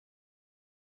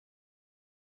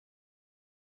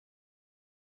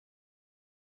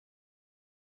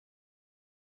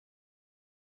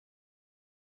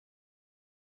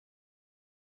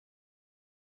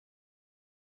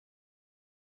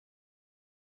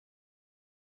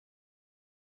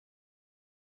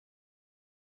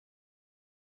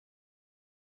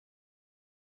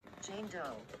Jane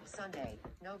Doe, Sunday,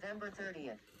 November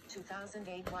 30th,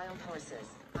 2008. Wild horses,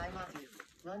 I love you.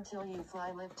 Run till you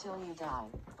fly, live till you die.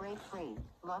 Break free,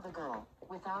 love a girl.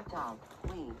 Without dog,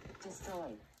 we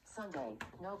destroy. Sunday,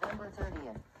 November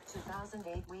 30th,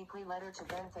 2008. Weekly letter to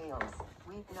Ben Thales.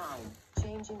 Week 9.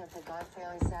 Changing of the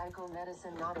God-Pharisaical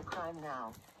medicine, not a crime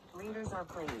now. Readers are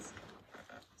pleased.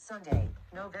 Sunday,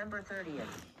 November 30th,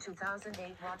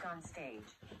 2008. Walk on stage.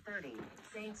 30.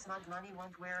 Saint Smug Money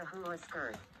won't wear a hula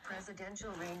skirt.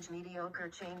 Presidential range mediocre,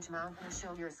 change mountain,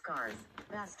 show your scars.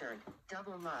 Bastard.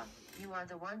 Double love. You are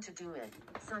the one to do it.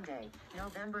 Sunday,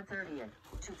 November 30th,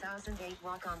 2008.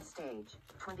 Walk on stage.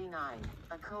 29.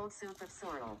 A cold soup of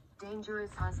sorrel.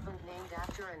 Dangerous husband named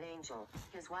after an angel.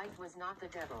 His wife was not the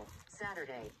devil.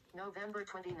 Saturday, November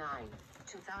 29,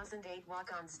 2008.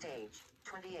 Walk on stage.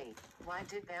 28. Why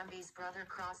did Bambi's brother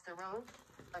cross the road?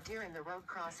 A deer in the road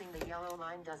crossing the yellow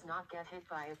line does not get hit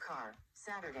by a car.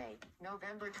 Saturday,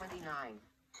 November 29,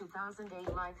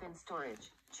 2008. Life in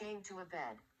storage. Chained to a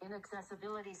bed.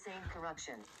 Inaccessibility, sane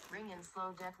corruption. Ring in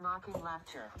slow death, mocking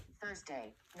laughter.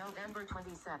 Thursday, November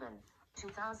 27,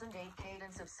 2008.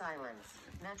 Cadence of silence.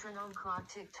 Metronome clock,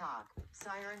 tick-tock.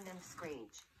 Siren nymph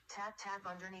screech. Tap tap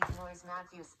underneath noise,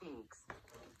 Matthew speaks.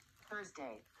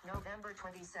 Thursday, November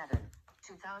 27,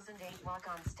 2008. Walk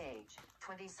on stage.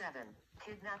 27.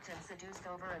 Kidnapped and seduced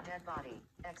over a dead body.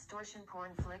 Extortion,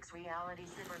 porn flicks, reality,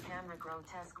 cyber camera,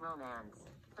 grotesque romance.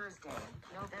 Thursday,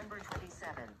 November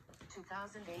 27,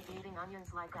 2008. Eating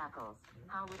onions like apples.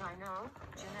 How would I know?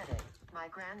 Genetic. My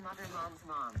grandmother, mom's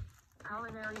mom.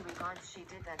 Culinary regards, she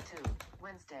did that too.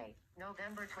 Wednesday,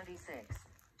 November 26,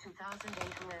 2008.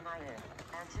 Who am I?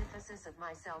 Antithesis of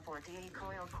myself or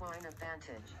decoil coin of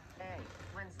vantage. A.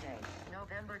 Wednesday,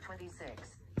 November 26,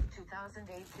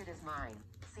 2008. Kid is mine.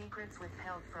 Secrets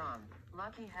withheld from.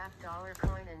 Lucky $50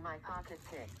 coin in my pocket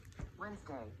pick.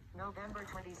 Wednesday, November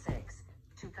 26,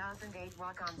 2008.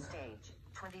 Walk on stage.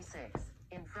 26.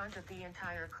 In front of the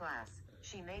entire class.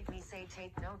 She made me say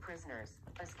take no prisoners.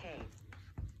 Escape.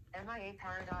 MIA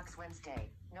Paradox. Wednesday,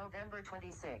 November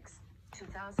 26,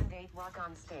 2008. Walk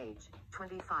on stage.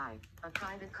 25. A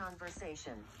private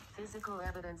conversation. Physical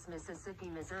evidence. Mississippi,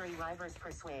 Missouri rivers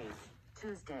persuade.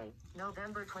 Tuesday,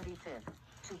 November 25th,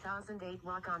 2008.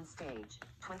 Walk on stage.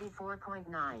 24.9.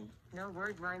 No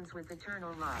word rhymes with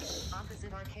eternal love.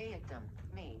 Opposite archaicdom.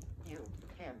 Me, you,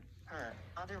 him, her.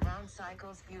 Other round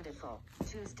cycles. Beautiful.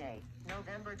 Tuesday,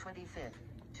 November 25th,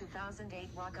 2008.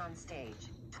 Walk on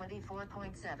stage.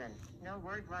 24.7. No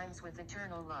word rhymes with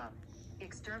eternal love.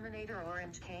 Exterminator,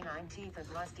 orange canine, teeth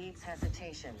of lust, eats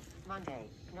hesitation. Monday,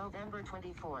 November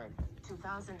 24th,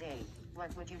 2008.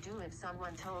 What would you do if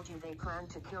someone told you they planned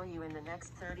to kill you in the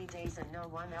next 30 days and no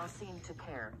one else seemed to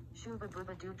care? Shuba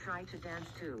booba do, try to dance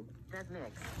too. That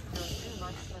mix. Those 2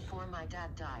 months before my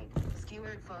dad died.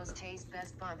 Skewered foes taste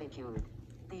best barbecued.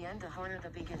 The end, a horror, the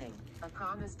beginning. A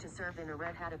promise to serve in a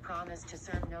red hat, a promise to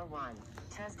serve no one.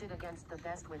 Tested against the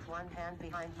best with one hand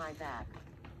behind my back.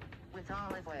 With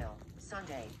olive oil.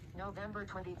 Sunday, November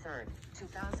 23rd,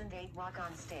 2008. Walk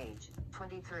on stage.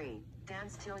 23.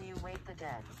 Dance till you wake the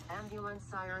dead. Ambulance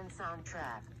siren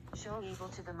soundtrack. Show evil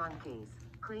to the monkeys.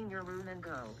 Clean your room and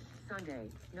go. Sunday,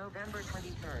 November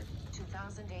 23rd,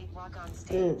 2008. Walk on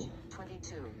stage.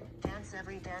 22. Dance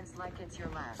every dance like it's your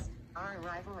last. Our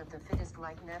arrival of the fittest,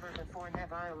 like never before,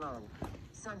 never alone.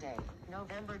 Sunday,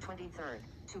 November 23rd,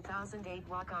 2008.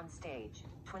 Walk on stage.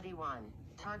 21.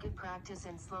 Target practice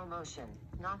in slow motion.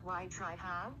 Not why, try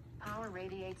how? Power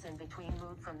radiates in between,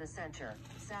 move from the center.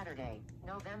 Saturday,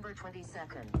 November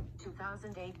 22nd,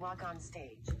 2008. Walk on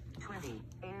stage. 20.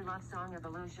 A love song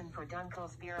evolution for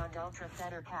Dunkel's beer and ultra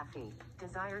fetter cafe.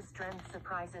 Desires, strength,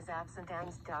 surprises, absent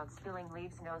angst, dog spilling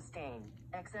leaves no stain.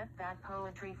 Except that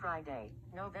poetry. Friday,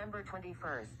 November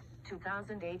 21st,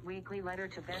 2008. Weekly letter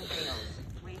to Ben Thales.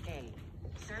 Week 8.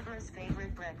 Server's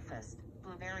favorite breakfast.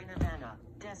 Blueberry Nirvana.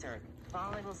 Desert.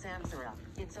 Volatile Samsara.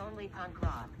 It's only punk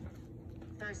rock.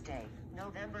 Thursday,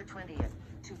 November 20th,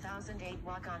 2008.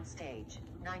 Walk on stage.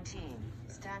 19.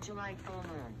 Stagulite full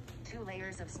moon. 2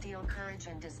 layers of steel, courage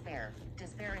and despair.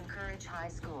 Despair and courage, high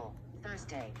school.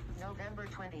 Thursday, November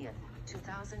 20th,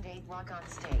 2008. Walk on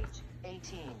stage.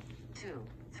 18. 2.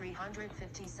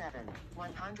 357.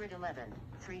 111.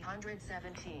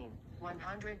 317.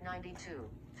 192.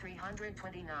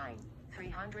 329.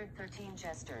 313.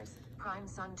 Jesters. Prime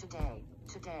Sun today.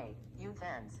 Today. Youth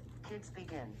ends. Kids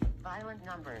begin. Violent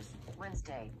numbers.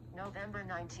 Wednesday, November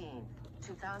 19,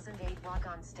 2008. Walk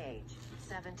on stage.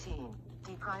 17.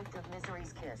 Deprived of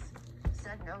misery's kiss.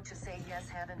 Said no to say yes.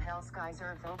 Heaven, hell, skies,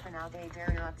 earth open out. A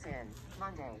dare ups in.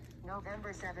 Monday,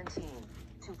 November 17,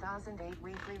 2008.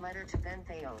 Weekly letter to Ben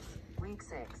Thales. Week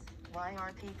 6. Why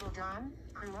are people dumb?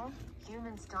 Cruel?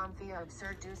 Humans dumb via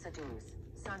absurd do's-a-do's.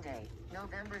 Sunday,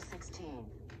 November 16,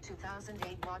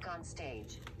 2008 Walk on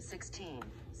Stage. 16.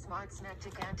 Smart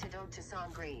Smetic Antidote to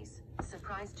Sangries.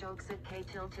 Surprise jokes at K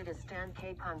tilted a Stan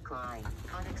K punchline.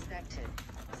 Unexpected.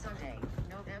 Sunday,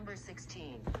 November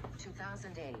 16,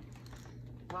 2008.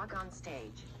 Walk on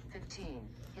Stage. 15.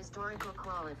 Historical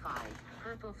Qualified.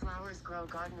 Purple Flowers Grow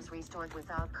Gardens Restored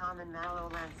Without Common Mallow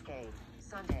Landscape.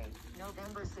 Sunday,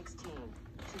 November 16,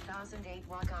 2008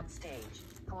 Walk on Stage.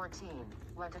 14.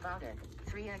 What About It?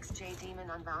 3XJ Demon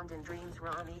Unbound in Dreams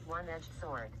Raw Meat One-Edged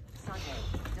Sword. Sunday,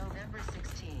 November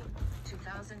 16,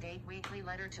 2008 Weekly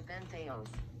Letter to Ben Theos.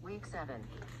 Week 7.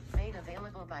 Made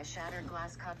available by Shattered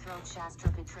Glass Cutthroat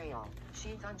Shastra Betrayal.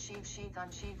 Sheath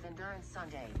Unsheath Endurance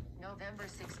Sunday, November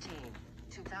 16,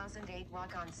 2008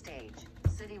 Walk on Stage.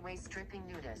 City Waste Stripping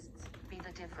Nudists. Be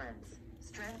the difference.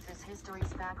 Strength is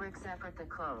history's fabric separate the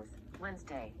clothes.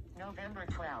 Wednesday, November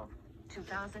 12,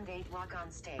 2008 Walk on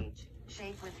Stage.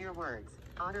 Shape with your words.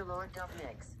 Otter Lord Dub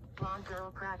Mix. Blonde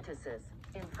girl practices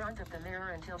in front of the mirror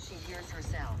until she hears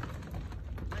herself.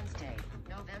 Wednesday,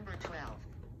 November 12,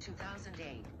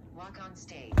 2008. Walk on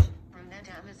Stage. Brunette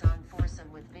Amazon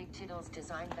foursome with big tittles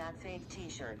design bad fake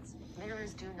t-shirts.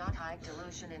 Mirrors do not hide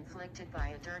delusion inflicted by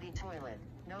a dirty toilet.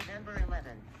 November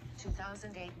 11,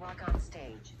 2008 Walk on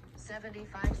Stage.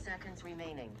 75 seconds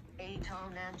remaining. A tall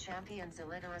man champions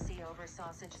illiteracy over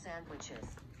sausage sandwiches.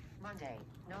 Monday,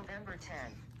 November 10,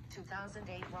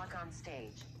 2008 Walk on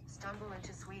Stage. Stumble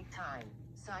into sweet time.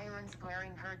 Sirens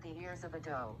blaring hurt the ears of a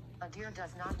doe. A deer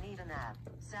does not need a nap.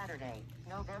 Saturday,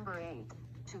 November 8,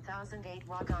 2008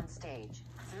 Walk on Stage.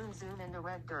 Zoom in the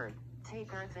red dirt.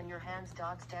 Take earth in your hands.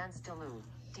 Dogs dance to loop.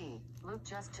 Loop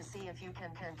just to see if you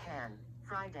can.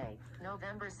 Friday,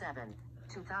 November 7,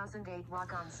 2008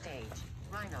 Walk on Stage.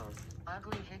 Rhinos.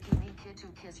 Ugly hickey me kitu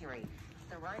kizuri.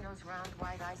 The rhino's round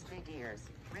white eyes big ears.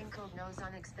 Wrinkled nose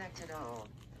unexpected old.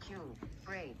 Cube.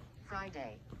 Braid.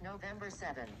 Friday, November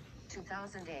 7,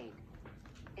 2008.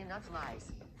 Enough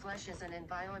lies. Flesh is an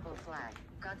inviolable flag.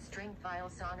 Gut string vile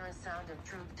sonorous sound of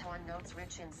truth torn notes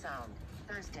rich in sound.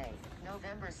 Thursday,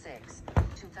 November 6,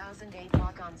 2008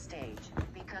 Walk on Stage.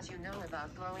 Because you know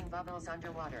about blowing bubbles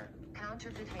underwater.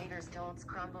 Counterfeit haters dolts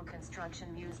crumble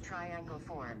construction muse triangle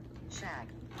form. Shag.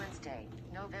 Wednesday,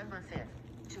 November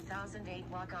 5th, 2008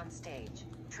 Walk on Stage.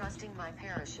 Trusting my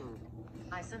parachute.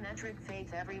 Isometric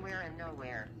faith everywhere and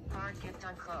nowhere. Hard gift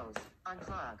on clothes.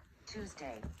 Unplug.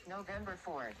 Tuesday, November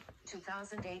 4th,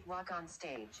 2008 Walk on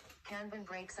Stage. Kanban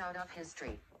breaks out of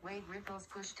history. Wade ripples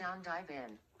push down dive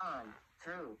in. On.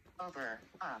 Through. Over.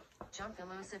 Up. Jump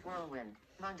elusive whirlwind.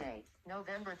 Monday,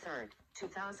 November 3rd,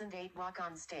 2008 Walk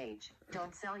on Stage.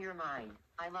 Don't sell your mind.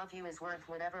 I love you is worth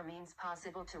whatever means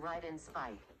possible to write in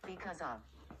spite. Because of.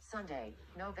 Sunday,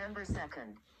 November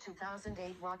 2nd,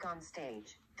 2008 Walk on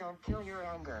Stage. Don't kill your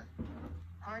anger.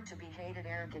 Hard to be hated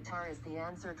air guitar is the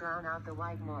answer, drown out the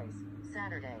white noise.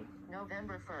 Saturday,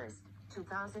 November 1st,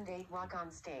 2008 Walk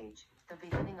on Stage. The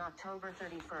beginning October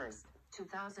 31st,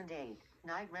 2008.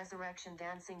 Night Resurrection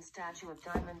Dancing Statue of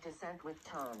Diamond Descent with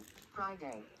Tone.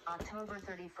 Friday, October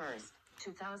 31st,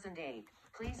 2008.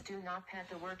 Please do not pet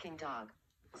the working dog.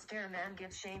 Stairman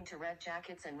gives shame to red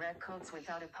jackets and red coats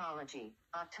without apology.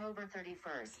 October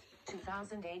 31st,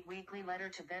 2008 Weekly Letter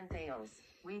to Ben Theos.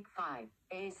 Week 5.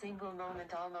 A single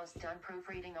moment almost done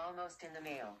proofreading almost in the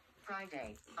mail.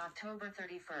 Friday, October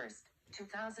 31st,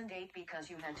 2008 Because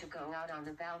you had to go out on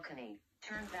the balcony.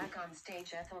 Turn back on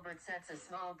stage Ethelbert sets a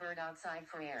small bird outside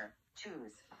for air.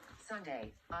 Choose.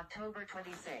 Sunday, October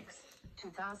 26th,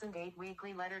 2008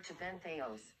 Weekly Letter to Ben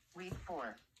Theos. Week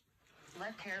 4.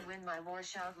 Let care win my war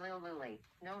shout Lil Luli.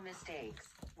 No mistakes.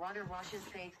 Water washes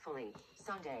faithfully.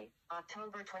 Sunday,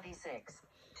 October 26th,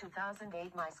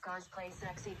 2008 My Scars play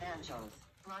sexy banjos.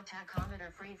 Blood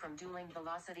tachometer free from dueling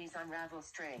velocities unravel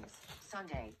strings.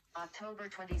 Sunday, October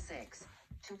 26th,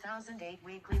 2008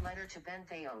 Weekly Letter to Ben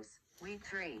Theos. Week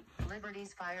 3.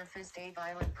 Liberty's Fire Fist a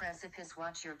violent precipice.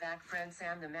 Watch your back friend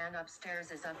Sam the man upstairs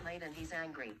is up late and he's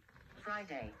angry.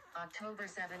 Friday, October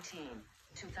 17,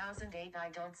 2008 I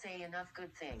don't say enough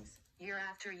good things. Year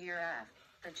after year after.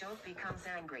 The joke becomes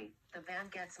angry. The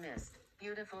band gets missed.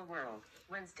 Beautiful world.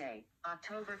 Wednesday,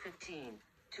 October 15,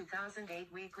 2008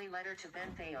 Weekly Letter to Ben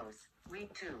Theos.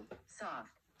 Week 2. Soft.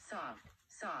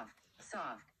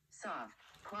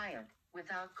 Quiet.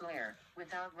 Without glare.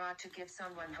 Without rot to give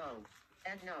someone hope.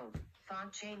 Endnote.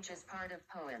 Font change as part of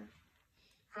poem.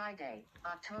 Friday,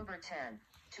 October 10,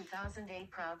 2008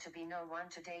 Proud to be no one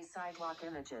today's sidewalk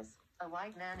images. A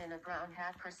white man in a brown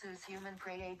hat pursues human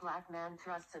prey. A black man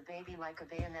thrusts a baby like a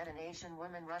bayonet. An Asian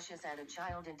woman rushes at a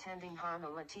child intending harm. A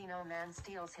Latino man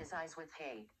steals his eyes with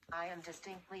hate. I am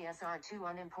distinctly too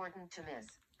unimportant to miss.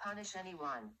 Punish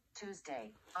anyone.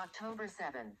 Tuesday, October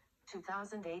 7th,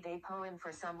 2008. A poem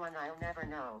for someone I'll never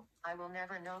know. I will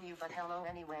never know you, but hello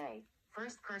anyway.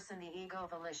 First person, the ego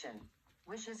volition.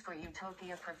 Wishes for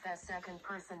utopia. Profess. Second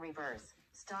person, reverse.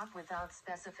 Stop without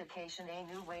specification.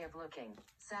 A new way of looking.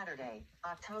 Saturday,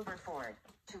 October 4th,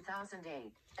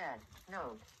 2008. Ed.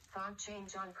 Note. Font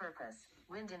change on purpose.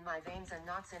 Wind in my veins and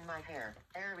knots in my hair.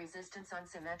 Air resistance.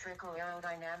 Unsymmetrical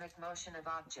aerodynamic motion of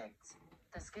objects.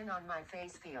 The skin on my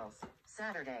face feels.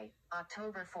 Saturday,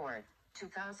 October 4th,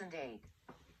 2008.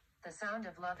 The sound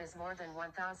of love is more than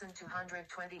 1,220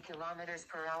 kilometers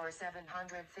per hour,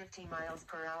 750 miles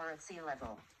per hour at sea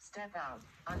level. Step out.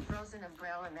 Unfrozen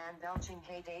umbrella man belching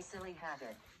heyday. Silly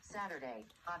habit. Saturday,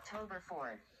 October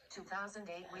 4th,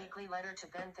 2008. Weekly letter to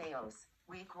Ben Theos.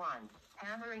 Week 1.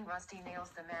 Hammering rusty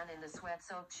nails. The man in the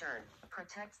sweat-soaked shirt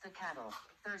protects the cattle.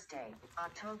 Thursday,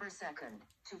 October 2nd,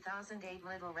 2008.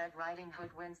 Little Red Riding Hood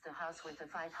wins the house with a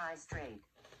 5-high straight.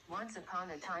 Once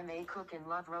upon a time a cook in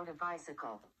love rode a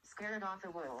bicycle, scared off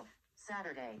a wolf.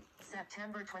 Saturday,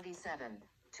 September 27,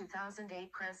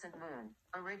 2008. Crescent moon.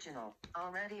 Original.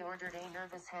 Already ordered. A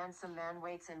nervous handsome man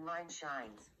waits in line.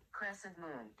 Shines. Crescent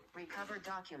moon. Recovered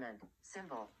document.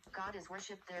 Symbol. God is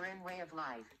worshipped therein. Way of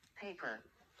life. Paper.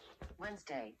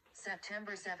 Wednesday,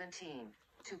 September 17,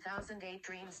 2008.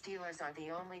 Dream stealers are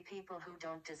the only people who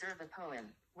don't deserve a poem.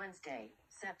 Wednesday,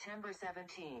 September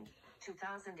 17,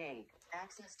 2008.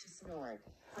 Access to Snort.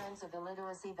 Friends of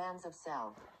illiteracy. Bands of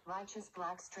self. Righteous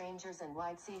black strangers and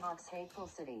white Seahawks. Hateful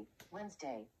city.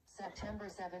 Wednesday, September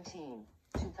 17,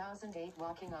 2008.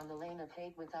 Walking on the lane of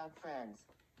hate without friends.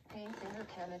 Paint thinner.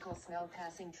 Chemical smell.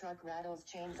 Passing truck rattles.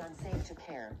 Chains unsafe to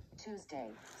care. Tuesday,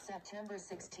 September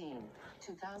 16,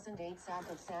 2008. Sack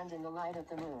of sand in the light of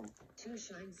the moon. Two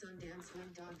shine. Sundance.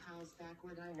 Wind dog howls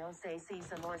backward. I know. Say see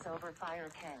some oars over fire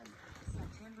can.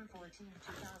 September 14,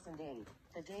 2008.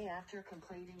 The day after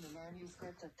completing the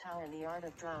manuscript of Tao and the Art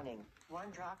of Drowning.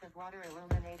 One drop of water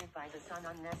illuminated by the sun.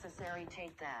 Unnecessary.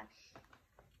 Take that.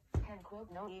 Can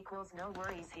quote no equals no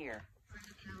worries here.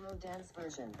 Callow dance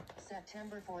version.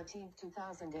 September 14,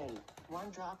 2008. One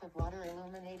drop of water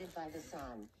illuminated by the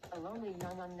sun. A lonely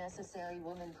young unnecessary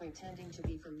woman pretending to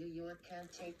be from New York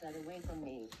can't take that away from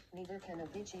me. Neither can a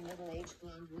bitchy middle-aged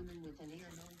blonde woman with an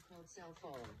ear-known cold cell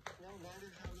phone. No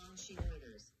matter how long she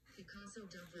loiters. Picasso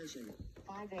diversion.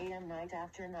 5 a.m. night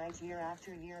after night, year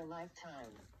after year,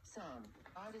 lifetime. Some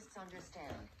artists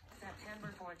understand. September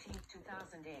 14,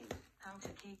 2008. How to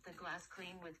keep the glass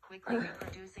clean with quickly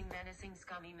reproducing menacing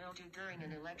scummy mildew during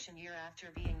an election year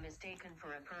after being mistaken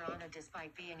for a piranha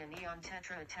despite being a neon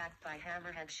tetra attacked by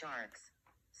hammerhead sharks.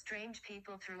 Strange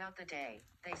people throughout the day.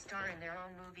 They star in their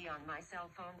own movie on my cell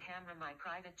phone camera. My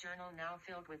private journal now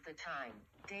filled with the time,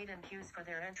 date and cues for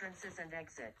their entrances and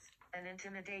exits. An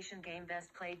intimidation game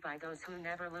best played by those who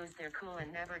never lose their cool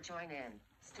and never join in.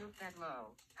 Stoop that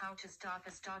low. How to Stop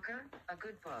a Stalker? A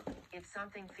good book. If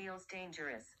something feels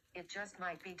dangerous, it just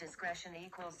might be. Discretion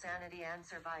equals sanity and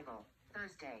survival.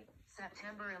 Thursday,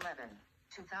 September 11,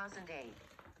 2008.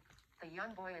 The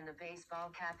young boy in the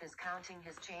baseball cap is counting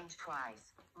his change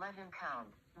twice. Let him count.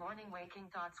 Morning waking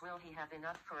thoughts. Will he have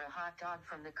enough for a hot dog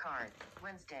from the cart?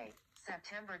 Wednesday,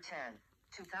 September 10,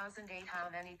 2008.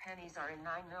 How many pennies are in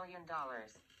 $9 million?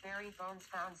 Buried bones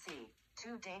found. C.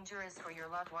 Too dangerous for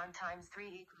your luck. 1 times 3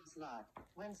 equals luck.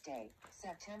 Wednesday,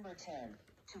 September 10,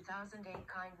 2008.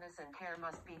 Kindness and care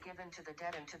must be given to the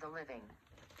dead and to the living.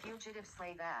 Fugitive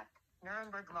Slave Act.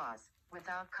 Nuremberg laws.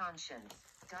 Without conscience.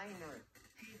 Die inert.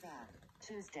 Payback.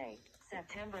 Tuesday,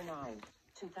 September 9,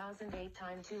 2008.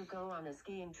 Time to go on a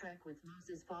skiing trek with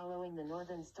Moses following the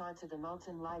Northern Star to the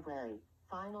Moulton Library.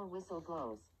 Final whistle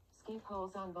blows. Ski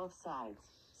poles on both sides.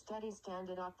 Steady stand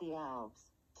it off the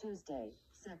Alps. Tuesday,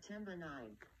 September 9,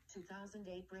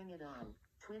 2008. Bring it on.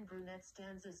 Twin brunette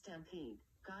stanza stampede.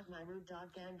 God my rude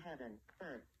dog gang heaven.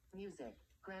 Earth. Music.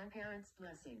 Grandparents'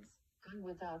 blessings. Gun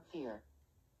without fear.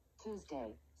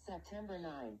 Tuesday, September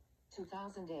 9,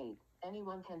 2008.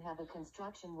 Anyone can have a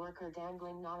construction worker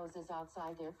dangling noses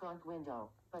outside their front window,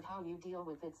 but how you deal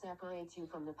with it separates you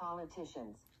from the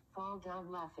politicians. Fall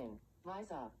down laughing.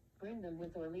 Rise up. Bring them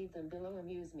with or leave them below.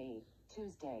 Amuse me.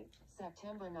 Tuesday,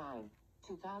 September 9,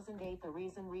 2008. The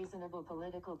reason reasonable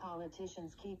political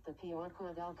politicians keep the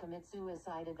poor they'll commit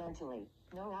suicide eventually.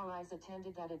 No allies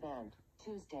attended that event.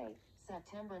 Tuesday,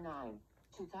 September 9,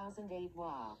 2008.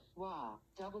 WAAH,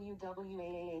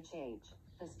 WWAAHH.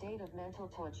 The state of mental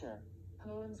torture.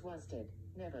 Poems wasted.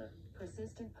 Never.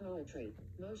 Persistent poetry.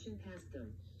 Motion past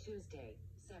them. Tuesday,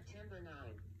 September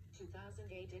 9.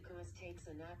 2008 Icarus takes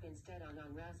a nap instead on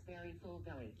raspberry full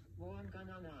belly. Warm gun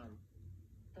on.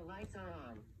 The lights are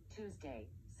on. Tuesday,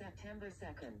 September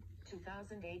 2nd.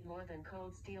 2008 more than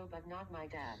cold steel but not my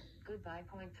dad. Goodbye.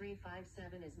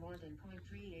 .357 is more than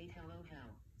 .38 hello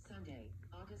hell. Sunday,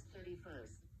 August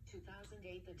 31st.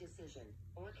 2008 The decision.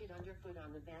 Orchid underfoot on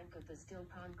the bank of the still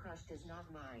pond crushed is not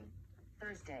mine.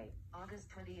 Thursday, August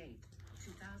 28th.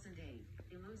 2008.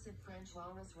 Elusive French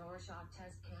walrus Rorschach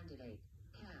test candidate.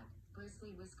 Cat.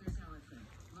 Bristly whiskers elephant.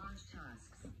 Large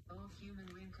tusks. Old human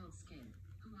wrinkled skin.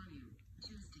 Who are you?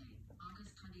 Tuesday,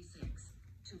 August 26th.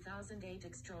 2008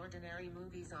 Extraordinary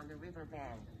movies on the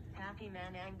riverbank. Happy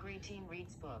man angry teen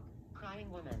reads book.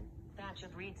 Crying woman. Thatch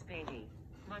of reads baby.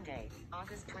 Monday,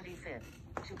 August 25th.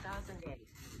 2008.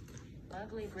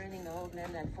 Ugly grinning old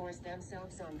men that force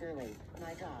themselves on girly,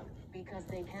 my dog, because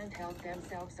they can't help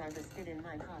themselves are the spit in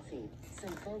my coffee.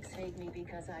 Some folks hate me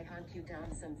because I hunt you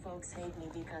down. Some folks hate me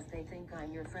because they think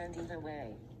I'm your friend either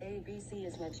way. ABC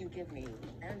is what you give me.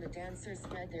 And the dancers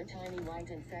spread their tiny white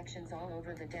infections all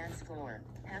over the dance floor.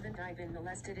 Haven't I been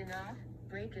molested enough?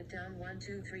 Break it down 1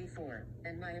 2 3 4.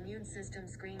 And my immune system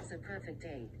screams a perfect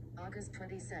 8. August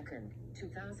 22nd,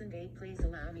 2008 Please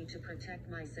allow me to protect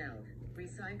myself.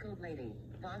 Recycled lady.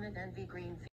 Vomit envy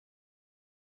green.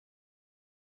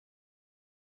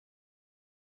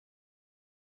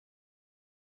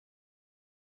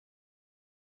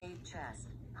 Chest.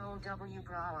 Whole W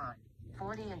bra on.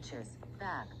 40 inches.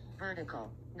 Back.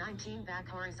 Vertical. 19 back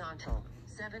horizontal.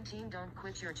 17 Don't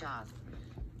quit your job.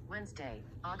 Wednesday,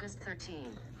 August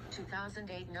 13,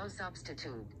 2008 No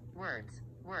substitute. Words.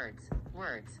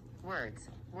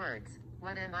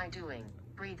 What am I doing?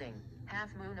 Breathing. Half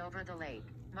moon over the lake.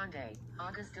 Monday,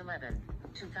 August 11,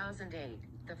 2008.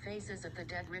 The faces of the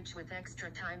dead rich with extra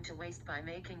time to waste by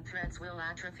making threads will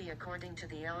atrophy according to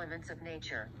the elements of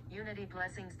nature. Unity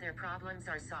blessings their problems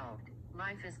are solved.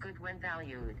 Life is good when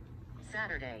valued.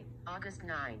 Saturday, August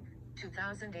 9,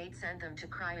 2008 Send them to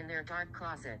cry in their dark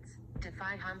closets.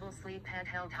 Defy humble sleep head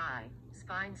held high.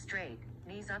 Spine straight.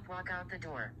 Knees up walk out the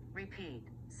door. Repeat.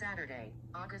 Saturday,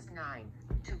 August 9,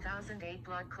 2008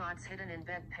 Blood clots hidden in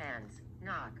bedpans.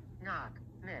 Knock.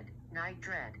 Midnight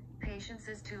dread. Patience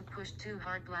is too pushed too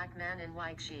hard black man in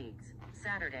white sheets.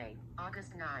 Saturday,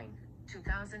 August 9,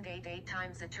 2008 8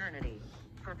 times eternity.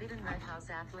 Forbidden Red House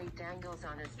athlete dangles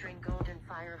on a string golden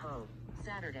fire hoe.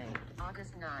 Saturday,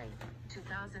 August 9,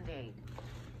 2008.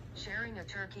 Sharing a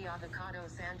turkey avocado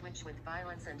sandwich with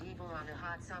violence and evil on a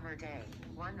hot summer day.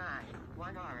 One eye,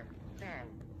 one arm. Bang.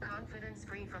 Confidence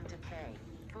free from decay.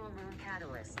 Full moon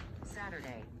catalyst.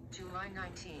 Saturday, July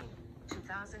 19,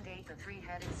 2008 The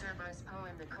three-headed Cerberus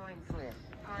poem The Coin Flip.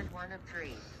 Part 1 of 3.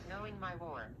 Knowing my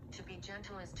war. To be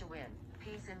gentle is to win.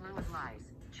 Peace in lieu of lies.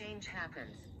 Change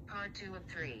happens. Part 2 of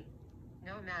 3.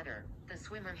 No matter. The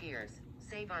swimmer hears.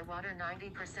 Save our water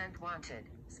 90% wanted.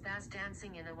 Spaz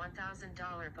dancing in a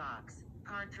 $1,000 box.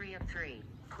 Part 3 of 3.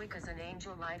 Quick as an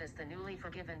angel light as the newly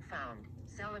forgiven found.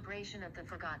 Celebration of the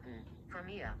forgotten. For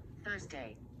Mia.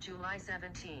 Thursday, July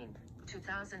 17,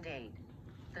 2008.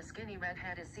 The skinny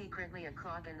redhead is secretly a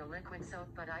clog in the liquid soap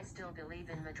but I still believe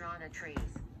in Madrona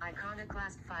trees.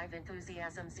 Iconoclast 5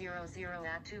 Enthusiasm 00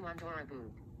 at 2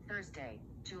 Ondoraboot. Thursday,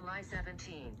 July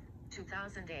 17,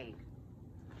 2008.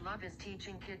 Love is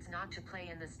teaching kids not to play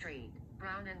in the street.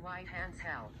 Brown and white hands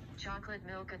held. Chocolate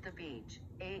milk at the beach.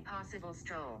 A possible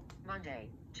stroll. Monday,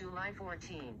 July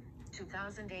 14,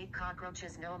 2008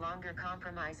 Cockroaches no longer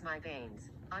compromise my veins.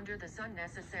 Under the sun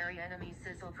necessary enemies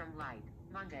sizzle from light.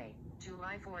 Monday,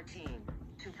 July 14,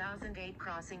 2008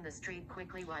 Crossing the street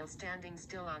quickly while standing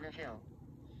still on a hill.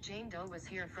 Jane Doe was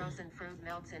here frozen fruit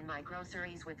melts in my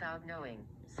groceries without knowing.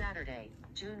 Saturday,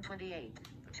 June 28,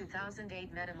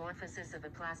 2008 Metamorphosis of a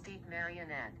Plastique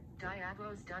Marionette.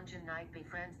 Diablo's Dungeon Knight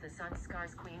befriends the Sun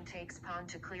Scars Queen takes pawn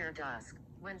to clear dusk.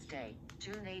 Wednesday,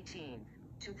 June 18,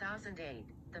 2008.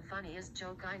 The funniest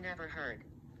joke I never heard.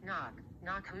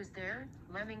 Knock. Who's there?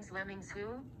 Lemmings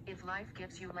who? If life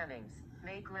gives you lemmings,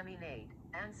 make lemonade.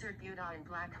 Answered Buddha in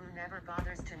black who never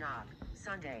bothers to knock.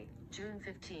 Sunday, June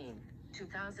 15,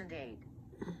 2008.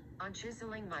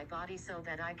 Unchiseling my body so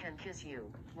that I can kiss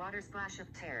you. Water splash of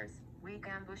tears. Weak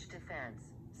ambush defense.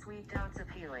 Sweet doubts of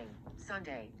healing.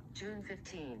 Sunday, June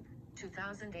 15,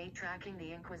 2008 Tracking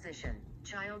the Inquisition.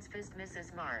 Child's fist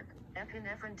misses mark.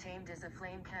 Epinephrine tamed as a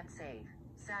flame cat save.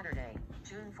 Saturday,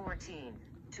 June 14,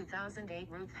 2008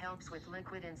 Ruth helps with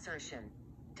liquid insertion.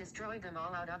 Destroy them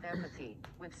all out of empathy.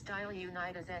 With style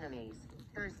unite as enemies.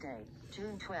 Thursday,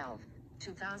 June 12,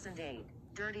 2008.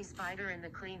 Dirty spider in the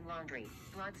clean laundry.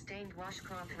 Blood-stained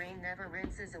washcloth rain never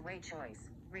rinses away choice.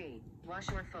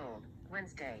 Wash or fold.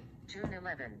 Wednesday, June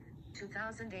 11th,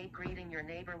 2008. Greeting your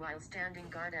neighbor while standing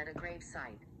guard at a grave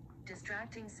site.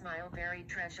 Distracting smile, buried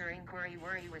treasure, inquiry,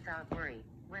 worry without worry.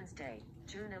 Wednesday,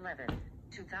 June 11th,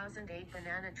 2008.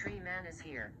 Banana tree man is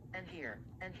here, and here,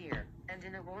 and here, and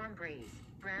in a warm breeze.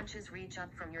 Branches reach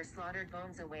up from your slaughtered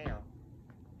bones, a wail.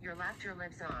 Your laughter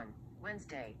lives on.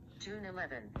 Wednesday, June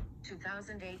 11th,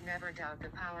 2008. Never doubt the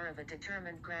power of a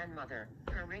determined grandmother.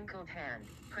 Her wrinkled hand,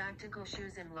 practical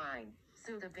shoes in line,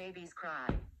 soothe a baby's cry.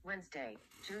 Wednesday,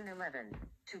 June 11th,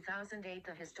 2008.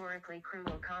 The historically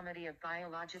cruel comedy of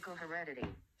biological heredity.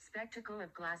 Spectacle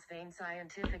of glass vein,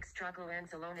 scientific struggle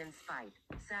ends alone in spite.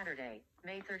 Saturday,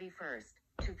 May 31st,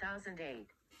 2008.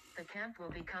 The camp will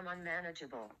become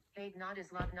unmanageable. Hate not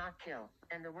is love not kill,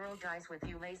 and the world dies with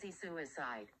you, lazy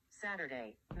suicide.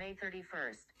 Saturday, May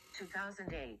 31st,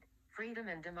 2008. Freedom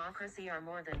and democracy are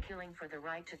more than killing for the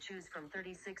right to choose from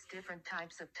 36 different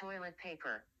types of toilet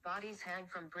paper. Bodies hang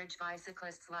from bridge,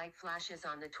 bicyclists like flashes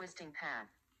on the twisting path.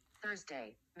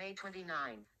 Thursday, May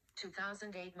 29th,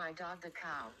 2008. My dog the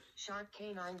cow, sharp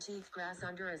canine teeth, grass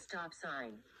under a stop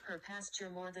sign, her pasture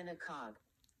more than a cog.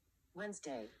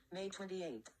 Wednesday, May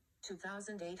 28th,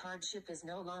 2008. Hardship is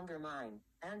no longer mine.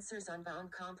 Answers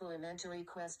unbound, complimentary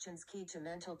questions, key to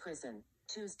mental prison.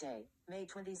 Tuesday, May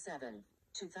 27th,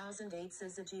 2008.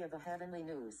 Syzygy of a heavenly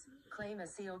news. Claim a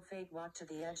sealed fate, walk to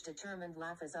the edge, determined,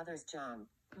 laugh as others jump.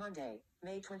 Monday,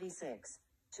 May 26th,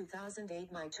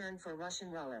 2008. My turn for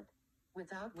Russian roulette.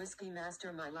 Without whiskey,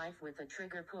 master my life with a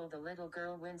trigger pull, the little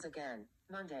girl wins again.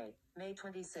 Monday, May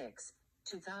 26th,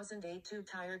 2008. Too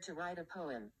tired to write a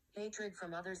poem. Hatred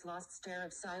from others, lost stare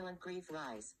of silent grief,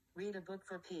 rise. Read a book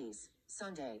for peace.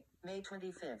 Sunday, May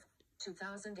 25th,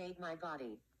 2008. My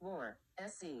body, war,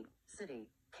 SC, city,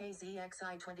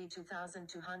 KZXI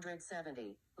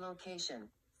 22270, location,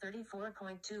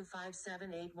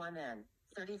 34.25781N,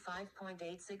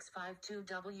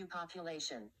 35.8652W,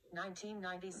 population,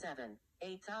 1997,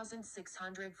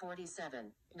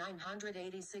 8,647,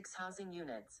 986 housing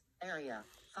units, area,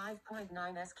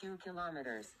 5.9 SQ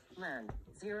kilometers, land,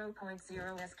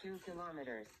 0.0 SQ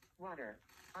kilometers, water,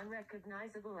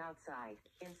 unrecognizable outside,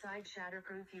 inside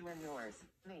shatterproof you and yours,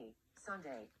 me,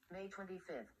 Sunday, May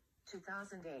 25th,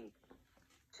 2008.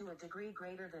 To a degree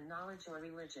greater than knowledge or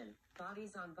religion,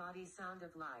 bodies on bodies, sound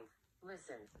of life,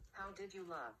 listen, how did you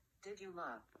love,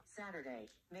 Saturday,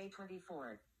 May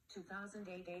 24th,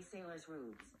 2008. A sailor's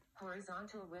rubes,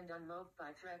 horizontal wind unmoved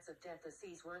by threats of death, a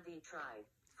seaworthy tribe.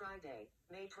 Friday,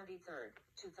 May 23rd,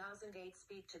 2008.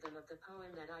 Speak to them of the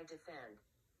poem that I defend.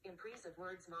 Emprise of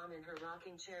words, mom in her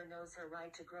rocking chair knows her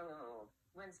right to grow old.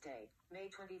 Wednesday, May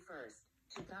 21st,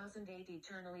 2008.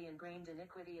 Eternally ingrained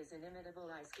iniquity is inimitable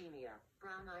ischemia.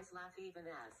 Brown eyes laugh even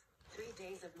as 3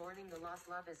 days of mourning, the lost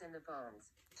love is in the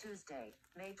bones. Tuesday,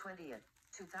 May 20th,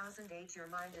 2008. Your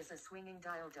mind is a swinging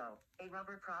dildo, a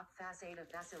rubber prop, facade of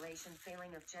vacillation,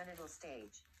 failing of genital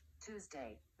stage.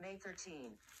 Tuesday, May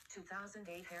 13,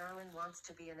 2008. Heroin wants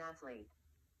to be an athlete.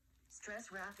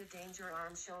 Stress, rapid danger,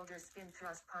 arm, shoulder, spin,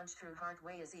 thrust, punch through, heart,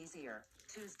 way is easier.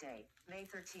 Tuesday, May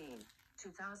 13,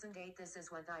 2008. This is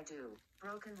what I do.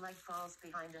 Broken leg falls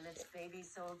behind amidst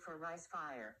babies sold for rice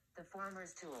fire. The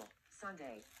farmer's tool.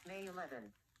 Sunday, May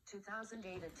 11,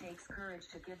 2008. It takes courage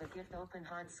to give a gift. Open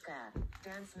heart, scat.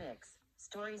 Dance mix.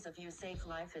 Stories of you. Safe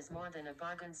life is more than a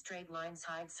bargain. Straight lines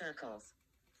hide circles.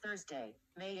 Thursday,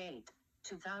 May 8,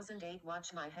 2008.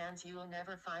 Watch my hands, you'll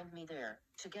never find me there.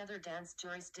 Together dance,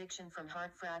 jurisdiction from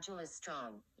heart, fragile is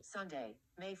strong. Sunday,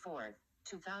 May 4th,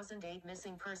 2008.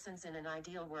 Missing persons in an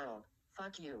ideal world.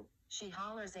 Fuck you. She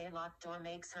hollers, a locked door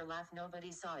makes her laugh,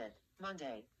 nobody saw it.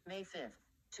 Monday, May 5th,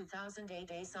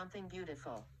 2008. A something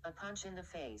beautiful, a punch in the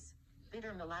face.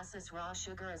 Bitter molasses, raw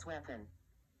sugar as weapon.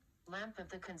 Lamp of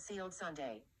the concealed.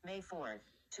 Sunday, May 4th,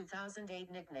 2008.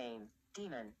 Nickname,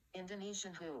 Demon,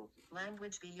 Indonesian who,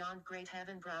 language beyond great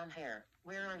heaven, brown hair,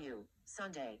 where are you?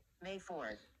 Sunday, May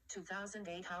 4th,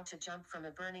 2008. How to jump from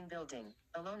a burning building,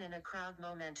 alone in a crowd,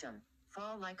 momentum,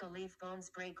 fall like a leaf, bones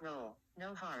break, roll,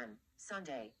 no harm.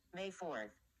 Sunday, May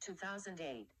 4th,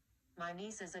 2008. My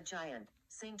niece is a giant,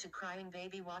 sing to crying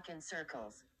baby, walk in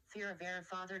circles, fear of air,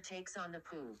 father takes on the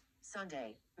poo.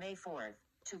 Sunday, May 4th,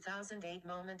 2008.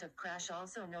 Moment of crash,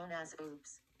 also known as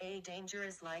oops. A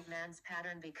dangerous like man's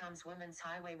pattern becomes woman's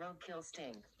highway, roadkill,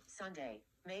 sting. Sunday,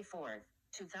 May 4th,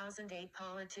 2008.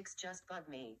 Politics just bug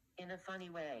me, in a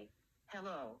funny way.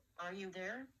 Hello, are you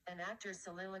there? An actor's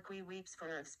soliloquy weeps for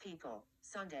Earth's people.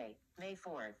 Sunday, May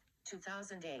 4th,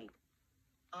 2008.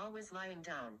 Always lying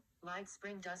down, light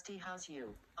spring, dusty house,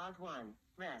 you, odd one,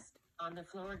 rest, on the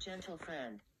floor, gentle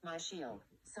friend, my shield.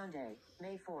 Sunday,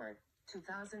 May 4th,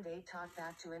 2008 talk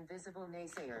back to invisible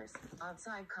naysayers.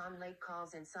 Outside calm lake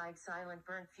calls, inside silent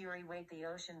burnt fury wait the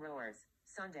ocean roars.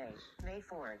 Sunday, May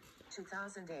 4th,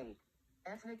 2008.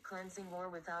 Ethnic cleansing war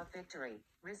without victory.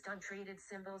 Wrist untreated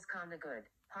symbols con the good.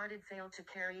 Hearted failed to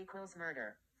carry equals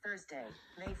murder. Thursday,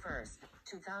 May 1st,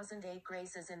 2008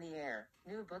 Graces in the air.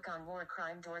 New book on war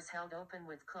crime doors held open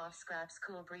with cloth scraps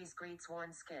cool breeze greets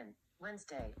worn skin.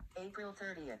 Wednesday, April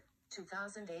 30th,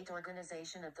 2008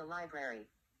 Organization of the Library.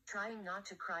 Trying not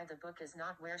to cry the book is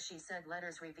not where she said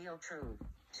letters reveal truth.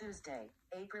 Tuesday,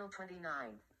 April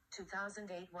 29th,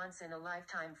 2008 Once in a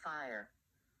Lifetime fire.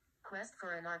 Quest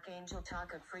for an archangel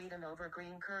talk of freedom over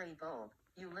green curry bowl.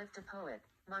 You lift a poet.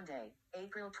 Monday,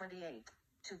 April 28th.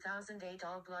 2008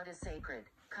 All blood is sacred.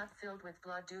 Cup filled with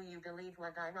blood. Do you believe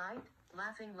what I write?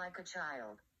 Laughing like a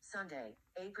child. Sunday,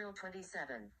 April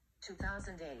 27th.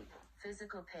 2008.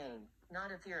 Physical pain, not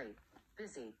a theory.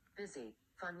 Busy, busy.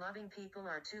 Fun-loving people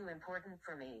are too important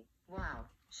for me. Wow.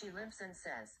 She limps and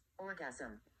says,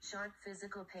 orgasm. Sharp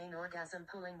physical pain orgasm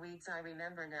pulling weeds I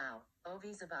remember now.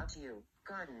 Ovies about you.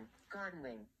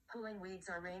 Gardening. Pulling weeds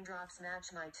are raindrops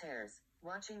match my tears.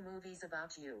 Watching movies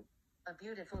about you. A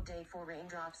beautiful day for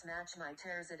raindrops match my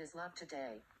tears. It is love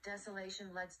today.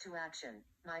 Desolation leads to action.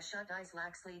 My shut eyes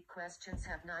lack sleep. Questions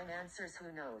have 9 answers.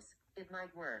 Who knows? It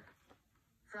might work.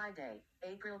 Friday,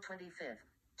 April 25th,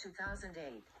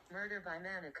 2008. Murder by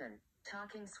mannequin.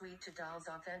 Talking sweet to dolls.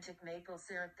 Authentic maple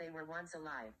syrup. They were once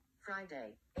alive.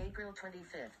 Friday, April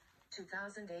 25th,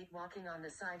 2008. Walking on the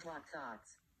sidewalk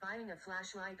thoughts. Buying a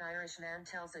flashlight. Irish man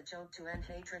tells a joke to end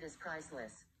hatred is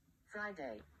priceless.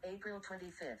 Friday, April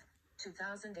 25th,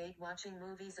 2008. Watching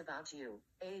movies about you.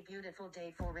 A beautiful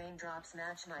day for raindrops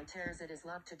match my tears. It is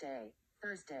love today.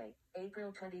 Thursday,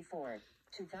 April 24th,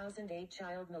 2008.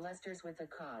 Child molesters with a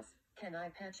cause. Can I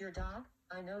pet your dog?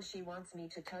 I know she wants me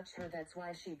to touch her, that's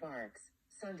why she barks.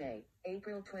 Sunday,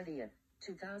 April 20th,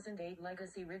 2008.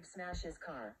 Legacy rib smashes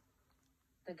car.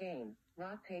 The game.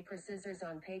 Rock, paper, scissors.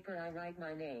 On paper I write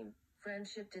my name.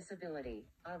 Friendship, disability.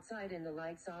 Outside in the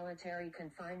light, solitary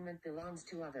confinement belongs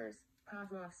to others.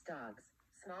 Pavlov's dogs.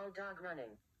 Small dog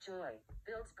running. Joy.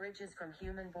 Builds bridges from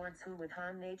human boards. Who would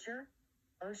harm nature?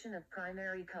 Ocean of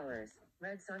primary colors.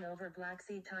 Red sun over black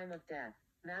sea. Time of death.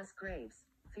 Mass graves.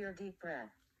 Fear, deep breath.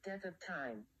 Death of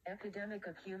time. Epidemic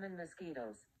of human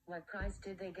mosquitoes. What price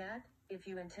did they get? If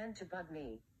you intend to bug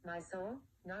me. My soul?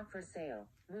 Not for sale.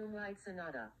 Moonlight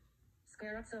sonata.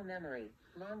 Scherzo memory.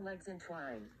 Long legs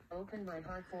entwine. Open my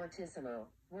heart fortissimo.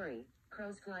 Worry.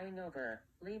 Crows flying over.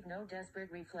 Leave no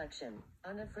desperate reflection.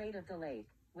 Unafraid of the lake.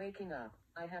 Waking up.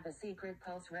 I have a secret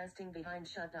pulse resting behind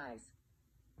shut eyes.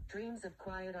 Dreams of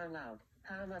quiet are loud.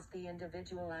 How must the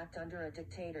individual act under a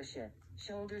dictatorship?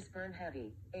 Shoulders burn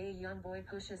heavy. A young boy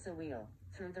pushes a wheel.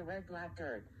 Through the red-black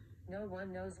dirt. No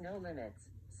one knows, no limits.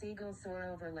 Seagulls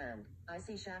soar over land.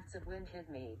 Icy shafts of wind hit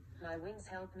me. My wings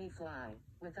help me fly.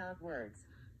 Without words.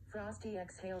 Frosty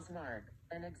exhales mark.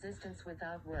 An existence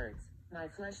without words. My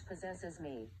flesh possesses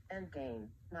me. Endgame.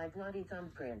 My bloody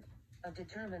thumbprint. A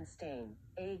determined stain.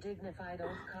 A dignified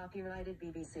oath. Copyrighted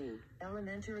BBC.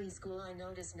 Elementary school. I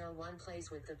notice no one plays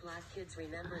with the black kids.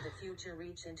 Remember the future.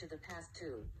 Reach into the past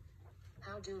too.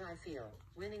 How do I feel?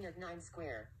 Winning at 9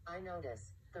 square. I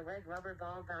notice. The red rubber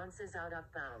ball bounces out of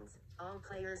bounds. All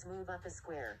players move up a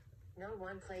square. No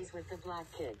one plays with the black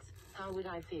kids. How would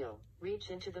I feel? Reach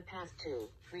into the past too.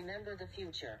 Remember the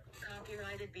future.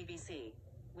 Copyrighted BBC.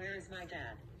 Where is my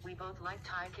dad? We both liked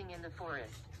hiking in the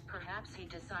forest. Perhaps he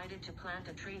decided to plant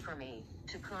a tree for me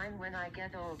to climb when I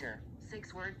get older.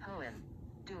 6-word poem.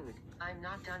 Dude, I'm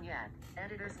not done yet.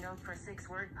 Editor's note for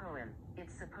 6-word poem.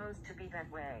 It's supposed to be that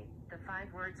way. The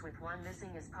 5 words with one missing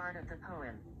is part of the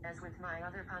poem. As with my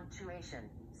other punctuation,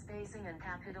 spacing and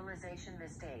capitalization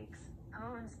mistakes.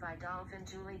 Poems by Dolphin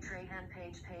Julie Trahan.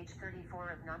 Page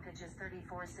 34 of none. Pages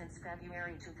 34 since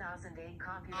February 2008.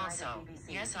 Copyrighted Also,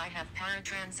 BBC. yes, I have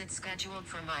paratransit scheduled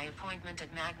for my appointment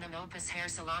at Magnum Opus Hair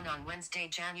Salon on Wednesday,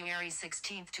 January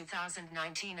 16,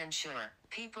 2019. And sure,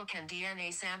 people can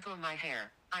DNA sample my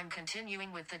hair. I'm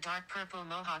continuing with the dark purple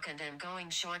mohawk and am going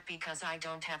short because I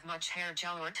don't have much hair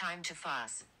gel or time to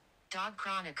fuss. Dog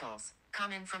Chronicles.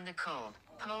 Coming from the cold.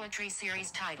 Poetry series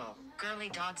title. Girly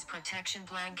Dog's Protection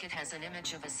Blanket has an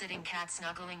image of a sitting cat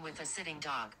snuggling with a sitting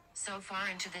dog. So far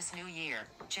into this new year,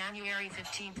 January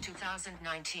 15,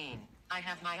 2019, I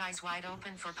have my eyes wide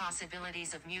open for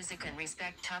possibilities of music and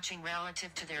respect touching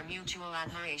relative to their mutual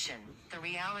admiration. The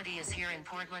reality is here in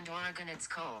Portland, Oregon it's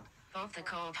cold. Both the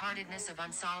cold-heartedness of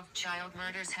unsolved child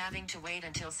murders having to wait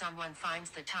until someone finds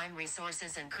the time,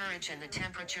 resources and courage, and the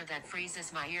temperature that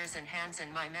freezes my ears and hands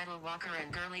and my metal walker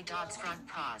and girly dog's front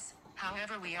paws.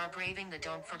 However, we are braving the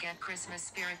don't forget Christmas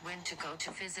spirit wind to go to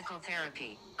physical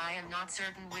therapy. I am not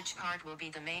certain which part will be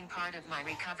the main part of my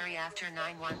recovery after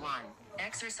 911.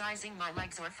 Exercising my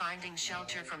legs or finding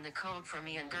shelter from the cold for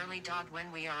me and girly dog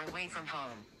when we are away from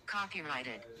home.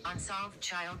 Copyrighted. Unsolved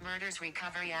Child Murders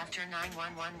Recovery After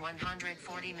 911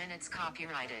 140 minutes.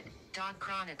 Copyrighted. Dog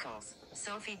Chronicles.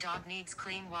 Sophie Dog Needs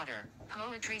Clean Water.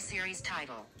 Poetry series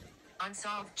title.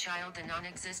 Unsolved Child, the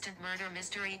non-existent murder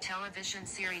mystery television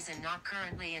series and not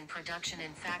currently in production.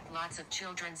 In fact, lots of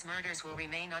children's murders will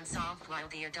remain unsolved while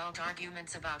the adult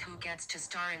arguments about who gets to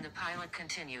star in the pilot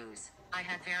continues. I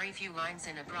had very few lines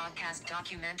in a broadcast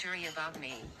documentary about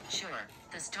me. Sure,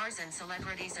 the stars and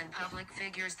celebrities and public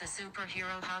figures, the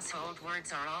superhero household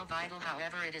words are all vital.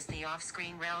 However, it is the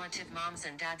off-screen relative moms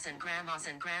and dads and grandmas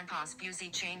and grandpas busy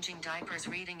changing diapers,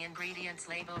 reading ingredients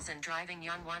labels and driving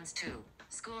young ones to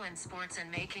school and sports and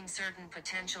making certain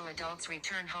potential adults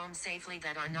return home safely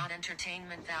that are not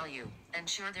entertainment value. And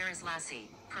sure, there is Lassie,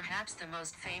 perhaps the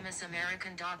most famous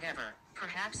American dog ever.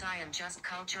 Perhaps I am just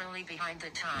culturally behind the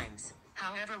times.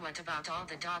 However, what about all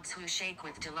the dogs who shake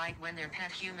with delight when their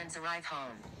pet humans arrive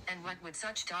home? And what would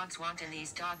such dogs want in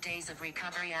these dog days of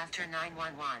recovery after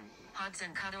 911? Hugs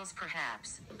and cuddles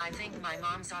perhaps. I think my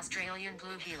mom's Australian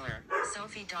blue heeler,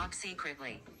 Sophie Dog,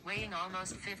 secretly weighing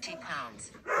almost 50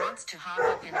 pounds, wants to hop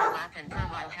up in her lap and purr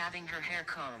while having her hair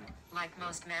combed. Like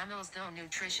most mammals though,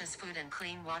 nutritious food and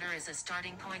clean water is a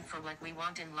starting point for what we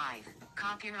want in life.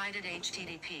 Copyrighted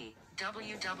http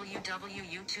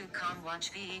www.youtube.com watch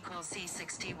v equals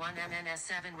c61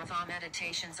 mns7 Rafa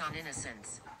Meditations on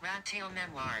Innocence Rat-tail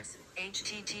Memoirs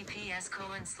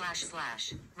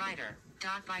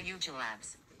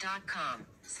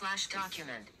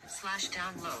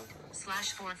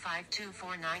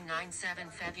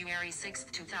February 6,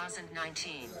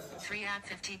 2019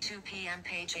 3:52 p.m.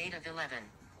 page 8 of 11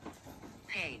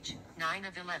 page 9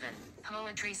 of 11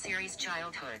 Poetry series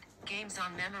Childhood Games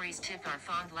on Memories Tip our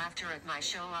fond laughter at my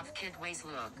show-off kid ways.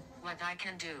 Look what I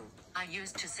can do. I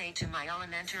used to say to my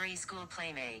elementary school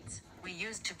playmates. We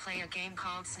used to play a game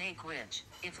called Snake, which,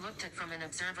 if looked at from an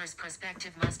observer's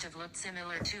perspective, must have looked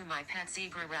similar to my pet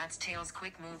zebra rat's tail's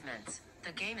quick movements.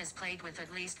 The game is played with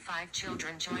at least 5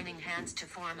 children joining hands to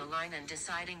form a line and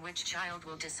deciding which child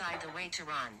will decide the way to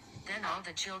run. Then all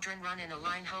the children run in a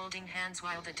line holding hands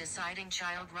while the deciding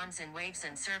child runs in waves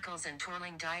and circles and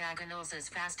twirling diagonals as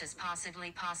fast as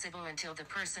possibly possible until the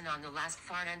person on the last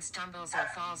far end stumbles or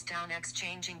falls down,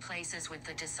 exchanging places with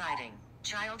the deciding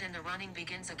child, and the running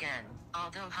begins again.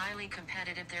 Although highly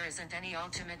competitive, there isn't any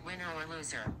ultimate winner or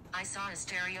loser. I saw a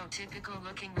stereotypical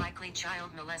looking likely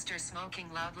child molester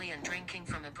smoking loudly and drinking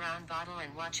from a brown bottle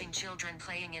and watching children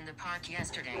playing in the park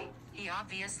yesterday. He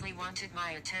obviously wanted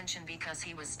my attention because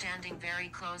he was standing very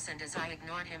close, and as I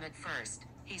ignored him at first,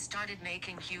 he started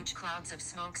making huge clouds of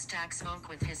smokestack smoke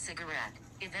with his cigarette.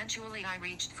 Eventually I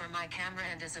reached for my camera,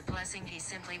 and as a blessing he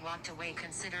simply walked away.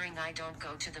 Considering I don't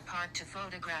go to the park to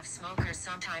photograph smokers,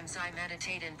 sometimes I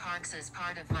meditate in parks as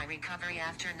part of my recovery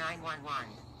after 911.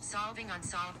 Solving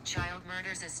unsolved child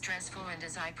murders is stressful, and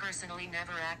as I personally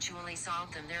never actually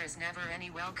solved them, there is never any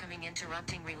welcoming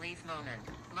interrupting relief moment.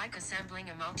 Like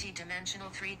assembling a multi-dimensional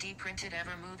 3D printed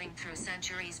ever-moving through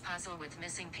centuries puzzle with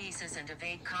missing pieces and a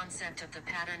vague concept of the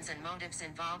patterns and motives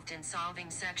involved in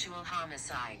solving sexual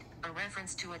homicide. A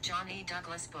reference to a John E.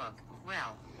 Douglas book.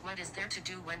 Well, what is there to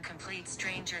do when complete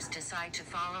strangers decide to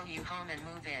follow you home and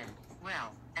move in?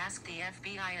 Well, ask the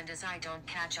FBI, and as I don't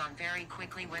catch on very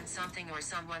quickly when something or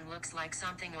someone looks like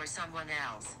something or someone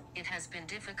else, it has been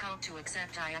difficult to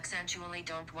accept I accentually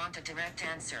don't want a direct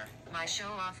answer. My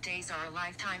show-off days are a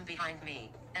lifetime behind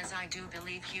me, as I do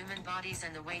believe human bodies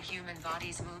and the way human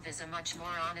bodies move is a much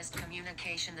more honest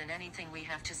communication than anything we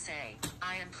have to say.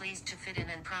 I am pleased to fit in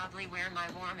and proudly wear my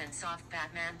warm and soft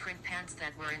Batman print pants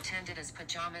that were intended as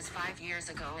pajamas 5 years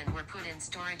ago and were put in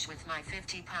storage with my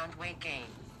 50-pound weight gain.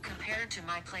 Compared to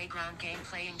my playground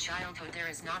game-playing childhood, there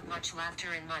is not much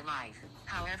laughter in my life.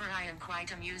 However, I am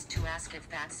quite amused to ask if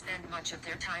bats spend much of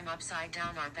their time upside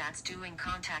down. Are bats doing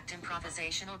contact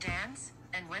improvisational dance?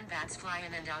 And when bats fly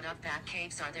in and out of bat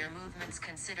caves, are their movements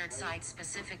considered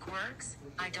site-specific works?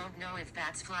 I don't know if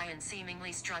bats fly in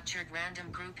seemingly structured random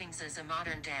groupings as a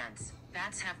modern dance.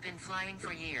 Bats have been flying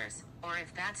for years, or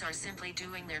if bats are simply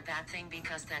doing their bat thing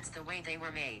because that's the way they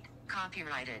were made.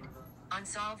 Copyrighted.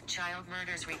 Unsolved Child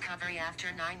Murders Recovery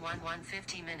After 911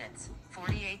 50 minutes.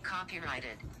 48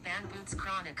 Copyrighted. Band Boots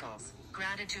Chronicles.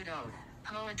 Gratitude Oath.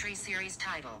 Poetry series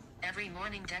title. Every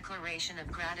morning declaration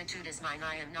of gratitude is mine.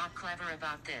 I am not clever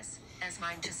about this. As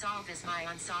mine to solve is my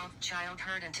unsolved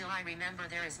childhood until I remember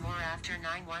there is more after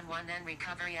 911 than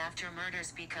recovery after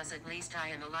murders, because at least I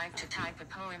am alive to type a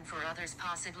poem for others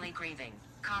possibly grieving.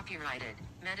 Copyrighted.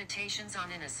 Meditations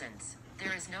on Innocence.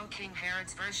 There is no King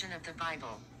Herod's version of the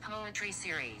Bible. Poetry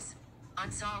series.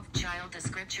 Unsolved child. The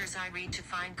scriptures I read to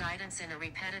find guidance in a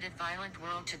repetitive violent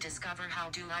world, to discover how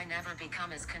do I never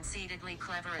become as conceitedly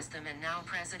clever as them, and now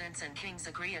presidents and kings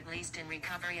agree at least in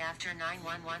recovery after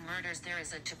 911 murders there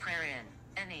is a to prayer in.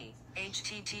 N.E.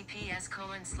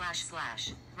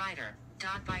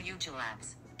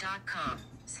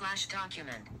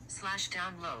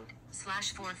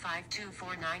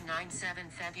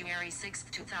 February 6,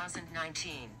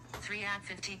 2019.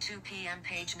 3:52 p.m.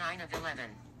 Page 9 of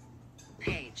 11.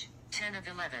 Page 10 of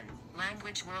 11.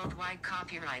 Language worldwide.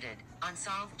 Copyrighted.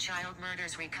 Unsolved child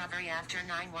murders recovery after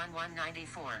 911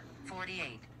 94.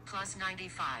 48. Plus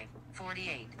 95.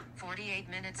 48. 48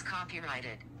 minutes.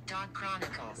 Copyrighted. Dog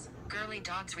Chronicles. Girly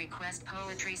Dogs request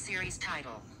poetry series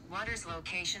title. Water's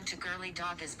location to girly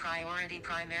dog is priority,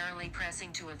 primarily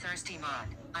pressing to a thirsty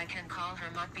mod. I can call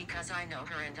her Mutt because I know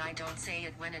her and I don't say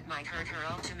it when it might hurt her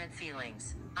ultimate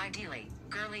feelings. Ideally,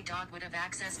 girly dog would have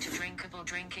access to drinkable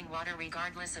drinking water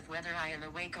regardless of whether I am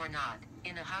awake or not.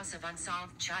 In a house of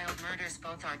unsolved child murders,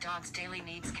 both our dog's daily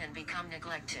needs can become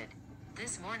neglected.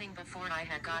 This morning before I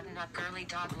had gotten up, girly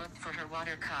dog looked for her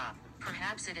water cup.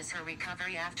 Perhaps it is her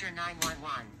recovery after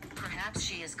 911. Perhaps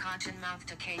she is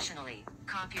cotton-mouthed occasionally.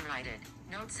 Copyrighted.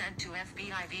 Note sent to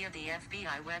FBI via the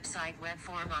FBI website web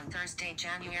form on Thursday,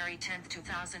 January 10,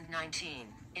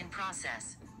 2019. In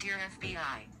process. Dear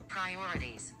FBI.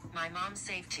 Priorities. My mom's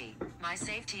safety. My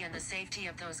safety and the safety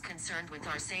of those concerned with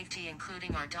our safety,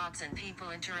 including our dogs and people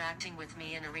interacting with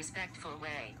me in a respectful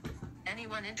way.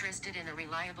 Anyone interested in a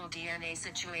reliable DNA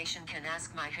situation can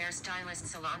ask my hairstylist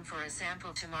salon for a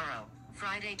sample tomorrow,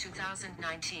 Friday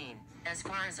 2019. As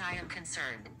far as I am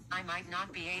concerned, I might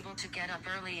not be able to get up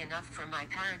early enough for my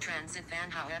paratransit van,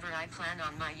 however I plan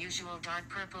on my usual dark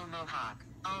purple mohawk.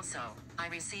 Also, I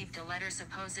received a letter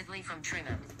supposedly from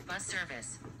Trinidad Bus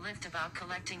Service, Lyft, about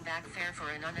collecting back fare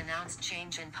for an unannounced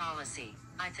change in policy.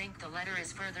 I think the letter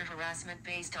is further harassment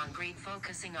based on greed,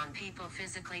 focusing on people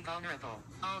physically vulnerable.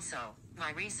 Also,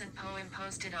 my recent poem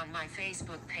posted on my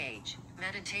Facebook page,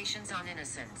 Meditations on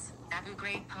Innocence. Abu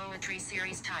Ghraib poetry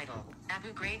series title.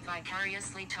 Abu Ghraib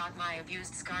vicariously taught my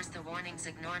abused scars the warnings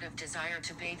ignored of desire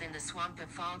to bathe in the swamp of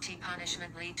faulty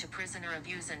punishment lead to prisoner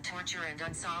abuse and torture and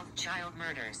unsolved child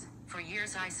murders. For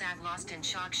years I sat lost in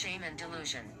shock, shame and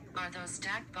delusion. Are those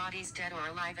stacked bodies dead or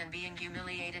alive and being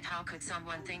humiliated? How could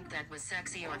someone think that was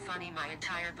sexy or funny? My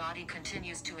entire body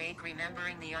continues to ache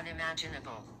remembering the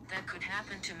unimaginable. That could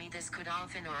happen to me. This could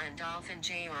Dolphin or Dolphin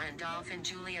J or Dolphin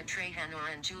Julia Trahan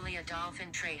or Julia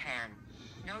Dolphin Trahan.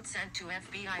 Note sent to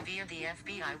FBI via the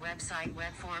FBI website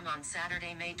web form on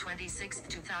Saturday, May 26,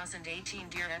 2018.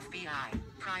 Dear FBI.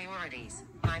 Priorities.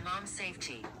 My mom's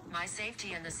safety. My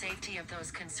safety and the safety of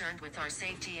those concerned with our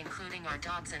safety, including our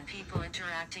dogs and people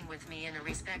interacting with me in a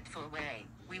respectful way.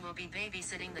 We will be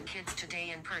babysitting the kids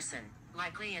today in person,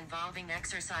 likely involving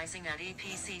exercising at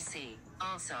EPCC.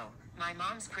 Also, my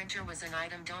mom's printer was an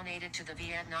item donated to the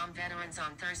Vietnam veterans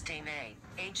on Thursday, May.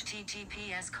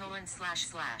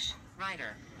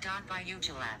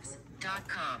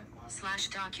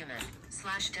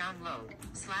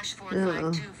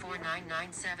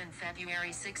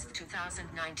 February 6,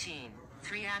 2019.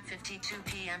 3:52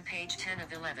 p.m. Page 10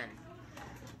 of 11.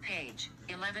 Page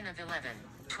 11 of 11.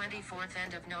 24th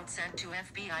end of note sent to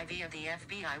FBI via the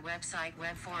FBI website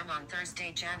web form on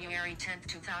Thursday, January 10,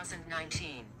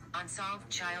 2019. Unsolved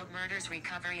child murders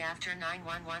recovery after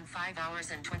 911 5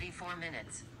 hours and 24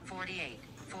 minutes. 48,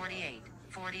 48,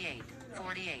 48,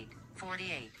 48,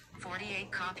 48,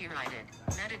 48 copyrighted.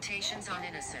 Meditations on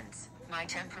Innocence. My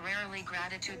temporarily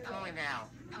gratitude poem L.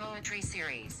 Poetry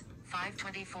series.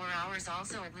 5:24 hours.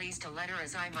 Also at least a letter,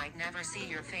 as I might never see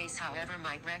your face, however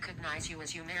might recognize you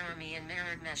as you mirror me in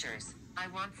mirrored measures. I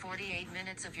want 48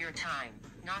 minutes of your time,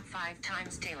 not 5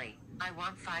 times daily. I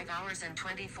want 5 hours and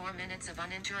 24 minutes of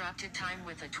uninterrupted time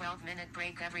with a 12-minute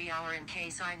break every hour in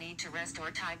case I need to rest or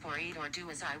type or eat or do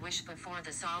as I wish before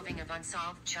the solving of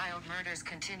unsolved child murders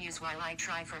continues while I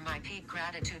try for my peak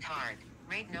gratitude hard.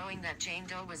 Rate knowing that Jane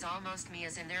Doe was almost me,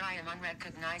 as in there I am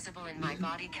unrecognizable in my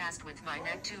body cast with my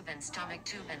neck tube and stomach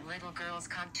tube and little girl's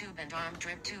cunt tube and arm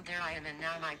drip tube. There I am, and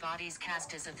now my body's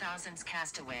cast is a thousand's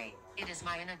cast away. It is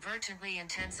my inadvertently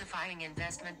intensifying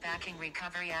investment backing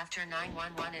recovery after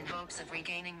 911 in hopes of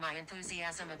regaining my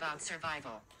enthusiasm about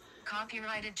survival.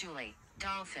 Copyrighted Julie.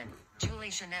 Dolphin,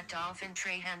 Julie Jeanette Dolphin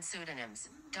Trahan pseudonyms,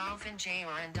 Dolphin J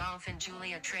or and Dolphin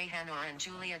Julia Trahan or and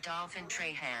Julia Dolphin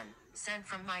Trahan, sent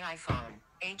from my iPhone,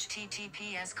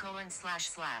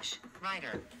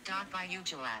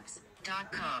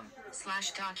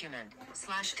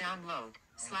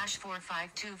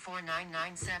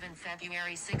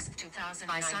 February 6, 2019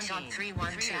 by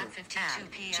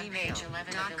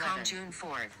Sundog312@gmail.com June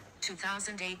 4th,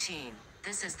 2018.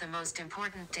 This is the most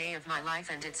important day of my life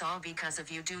and it's all because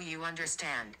of you. Do you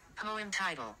understand? Poem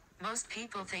title. Most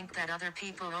people think that other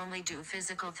people only do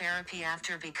physical therapy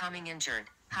after becoming injured.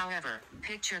 However,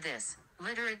 picture this.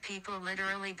 Literate people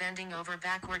literally bending over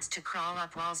backwards to crawl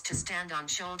up walls, to stand on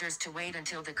shoulders, to wait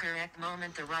until the correct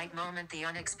moment, the right moment, the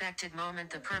unexpected moment,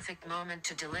 the perfect moment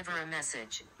to deliver a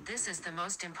message. This is the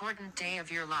most important day of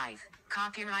your life.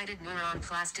 Copyrighted Neuron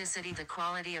Plasticity, The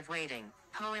Quality of Waiting.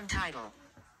 Poem title.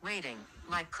 Waiting,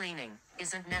 like cleaning,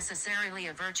 isn't necessarily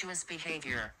a virtuous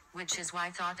behavior, which is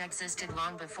why thought existed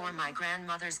long before my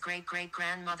grandmother's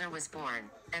great-great-grandmother was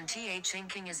born. And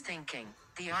Ching is thinking.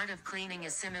 The art of cleaning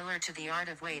is similar to the art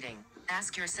of waiting.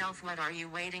 Ask yourself, what are you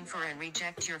waiting for, and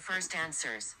reject your first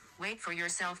answers. Wait for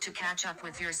yourself to catch up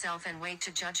with yourself and wait to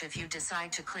judge if you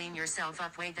decide to clean yourself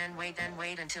up. Wait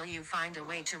until you find a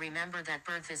way to remember that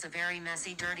birth is a very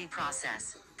messy, dirty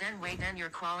process. Then your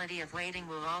quality of waiting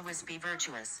will always be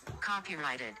virtuous.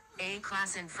 Copyrighted. A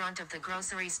class in front of the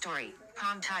grocery store.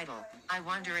 Poem title. I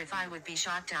wonder if I would be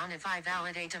shot down if I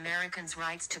validate Americans'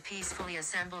 rights to peacefully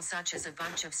assemble, such as a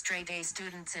bunch of straight A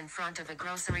students in front of a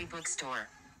grocery bookstore.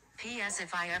 P.S.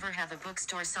 If I ever have a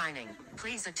bookstore signing,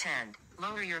 please attend.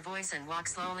 Lower your voice and walk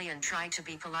slowly and try to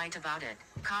be polite about it.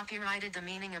 Copyrighted. The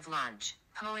Meaning of Lunch.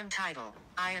 Poem title.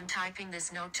 I am typing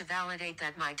this note to validate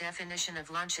that my definition of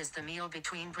lunch is the meal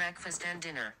between breakfast and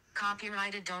dinner.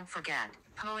 Copyrighted. Don't forget.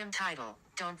 Poem title.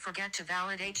 Don't forget to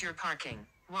validate your parking.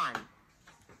 1.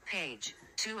 Page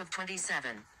 2 of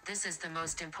 27. This is the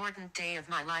most important day of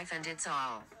my life and it's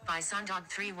all. By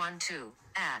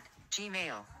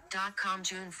Sundog312@gmail.com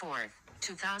June 4th,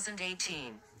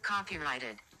 2018.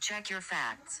 Copyrighted. Check your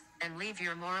facts, and leave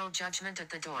your moral judgment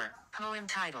at the door. Poem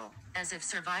title. As if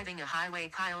surviving a highway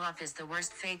pileup is the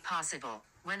worst fate possible.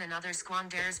 When another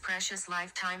squanders precious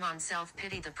lifetime on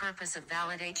self-pity, the purpose of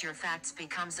validate your facts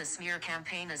becomes a smear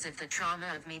campaign, as if the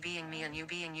trauma of me being me and you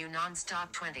being you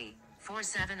non-stop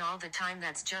 24/7 all the time,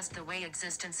 that's just the way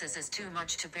existence is too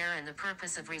much to bear, and the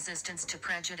purpose of resistance to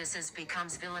prejudices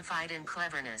becomes vilified in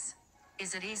cleverness.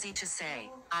 Is it easy to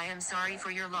say, I am sorry for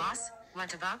your loss?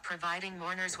 What about providing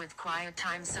mourners with quiet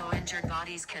time so injured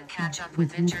bodies can catch up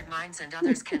with injured minds and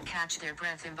others can catch their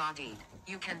breath embodied?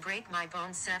 You can break my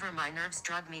bones, sever my nerves,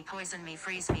 drug me, poison me,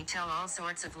 freeze me, tell all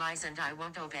sorts of lies and I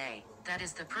won't obey. That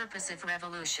is the purpose of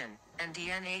revolution. And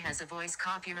DNA has a voice.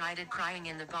 Copyrighted. Crying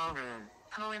in the Ballroom.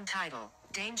 Poem title.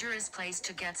 Dangerous place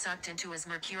to get sucked into is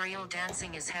mercurial.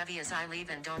 Dancing is heavy as I leave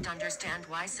and don't understand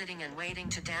why sitting and waiting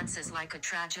to dance is like a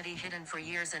tragedy hidden for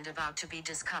years and about to be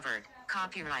discovered.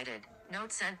 Copyrighted.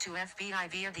 Note sent to FBI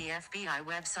via the FBI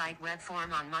website web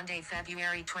form on Monday,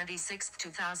 February 26,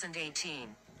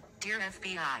 2018. Dear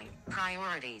FBI,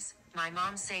 priorities. My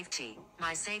mom's safety,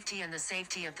 my safety and the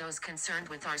safety of those concerned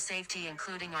with our safety,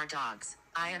 including our dogs.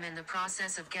 I am in the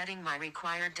process of getting my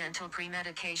required dental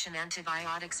pre-medication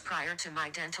antibiotics prior to my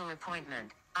dental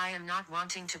appointment. I am not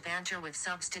wanting to banter with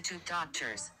substitute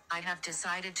doctors. I have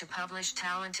decided to publish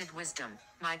Talented Wisdom,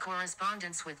 my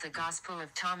correspondence with the Gospel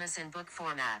of Thomas in book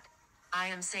format. I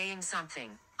am saying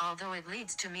something, although it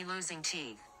leads to me losing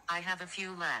teeth. I have a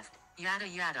few left, yada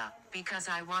yada, because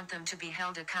I want them to be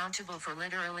held accountable for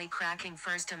literally cracking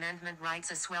First Amendment rights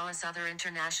as well as other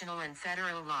international and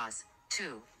federal laws.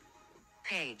 2.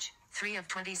 Page 3 of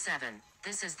 27.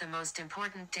 This is the most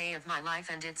important day of my life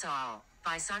and it's all.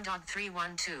 By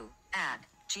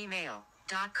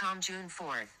Sundog312@gmail.com June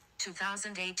 4th,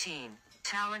 2018.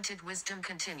 Talented Wisdom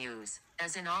continues,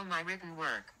 as in all my written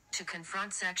work, to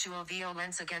confront sexual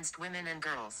violence against women and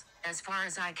girls. As far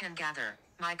as I can gather,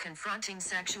 my confronting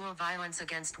sexual violence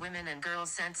against women and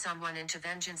girls sent someone into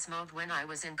vengeance mode when I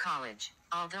was in college.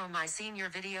 Although my senior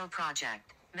video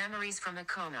project, Memories from a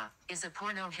Coma, is a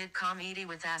porno hit comedy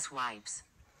with ass wipes.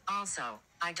 Also,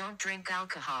 I don't drink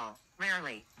alcohol,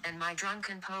 rarely, and my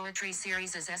drunken poetry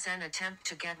series is an attempt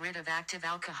to get rid of active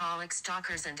alcoholic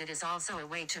stalkers, and it is also a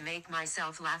way to make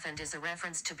myself laugh and is a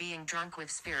reference to being drunk with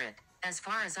spirit. As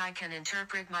far as I can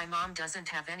interpret, my mom doesn't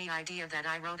have any idea that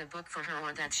I wrote a book for her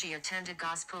or that she attended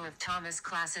Gospel of Thomas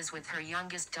classes with her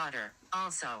youngest daughter.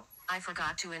 Also, I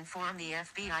forgot to inform the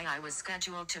FBI I was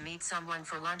scheduled to meet someone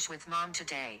for lunch with Mom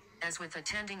today. As with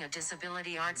attending a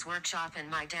disability arts workshop and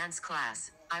my dance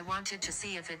class, I wanted to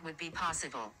see if it would be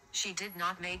possible. She did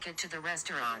not make it to the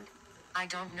restaurant. I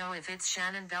don't know if it's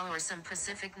Shannon Bell or some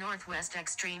Pacific Northwest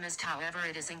extremist, however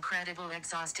it is incredible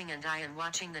exhausting and I am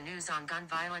watching the news on gun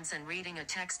violence and reading a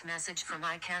text message from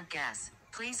I can't guess.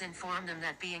 Please inform them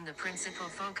that being the principal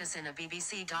focus in a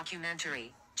BBC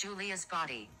documentary, Julia's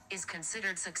Body, is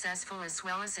considered successful as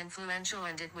well as influential,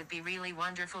 and it would be really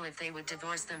wonderful if they would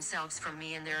divorce themselves from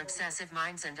me and their obsessive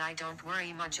minds, and I don't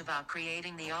worry much about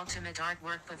creating the ultimate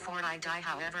artwork before I die.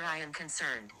 However, I am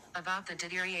concerned about the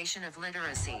deterioration of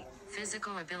literacy,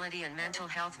 physical ability and mental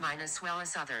health mine as well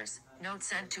as others. Note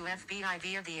sent to FBI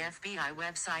via the FBI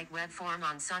website web form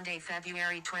on Sunday,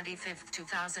 February 25,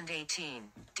 2018.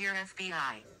 Dear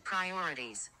FBI,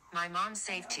 priorities. My mom's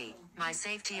safety, my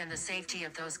safety and the safety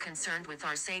of those concerned with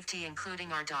our safety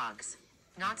including our dogs.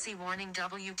 Nazi warning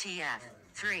WTF.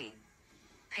 3.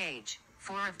 Page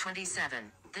 4 of 27.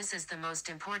 This is the most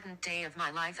important day of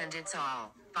my life and it's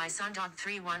all. By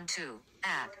Sundog312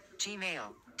 at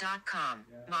gmail.com.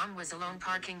 Mom was alone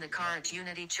parking the car at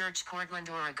Unity Church, Portland,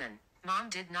 Oregon. Mom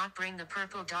did not bring the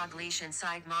purple dog leash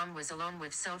inside. Mom was alone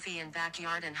with Sophie in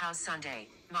backyard and house Sunday.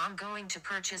 Mom going to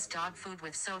purchase dog food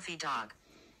with Sophie dog.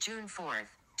 June 4th,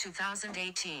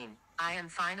 2018. I am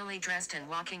finally dressed and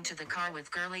walking to the car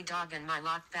with girly dog and my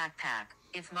locked backpack.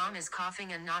 If Mom is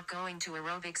coughing and not going to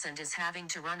aerobics and is having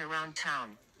to run around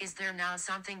town, is there now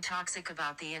something toxic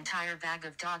about the entire bag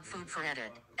of dog food for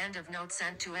edit? End of note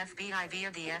sent to FBI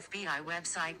via the FBI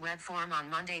website web form on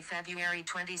Monday, February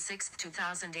 26,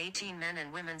 2018. Men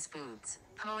and Women's Boots.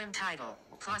 Poem title.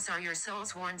 Plus are your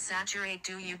soles worn? Saturate.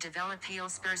 Do you develop heel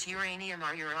spurs? Uranium.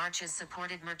 Are your arches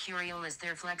supported? Mercurial. Is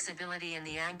there flexibility in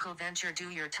the ankle? Venture.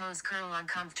 Do your toes curl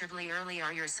uncomfortably early?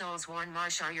 Are your soles worn?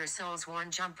 Marsh. Are your soles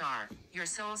worn? Jump. Are your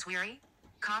soles weary?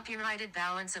 Copyrighted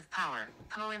Balance of Power.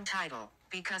 Poem title.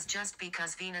 Just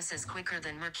because Venus is quicker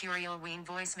than Mercurial. Ween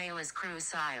voicemail is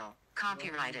crucial.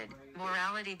 Copyrighted.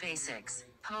 Morality Basics.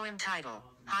 Poem title.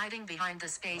 Hiding behind the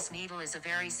Space Needle is a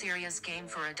very serious game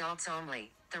for adults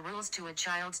only. The rules to a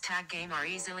child's tag game are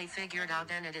easily figured out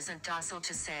and it isn't docile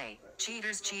to say.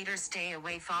 Cheaters, stay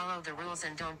away, follow the rules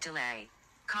and don't delay.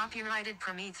 Copyrighted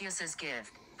Prometheus's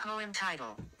Gift. Poem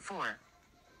title. 4.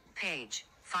 Page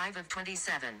 5 of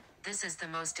 27. This is the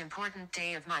most important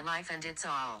day of my life and it's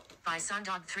all. By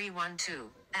Sundog312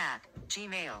 at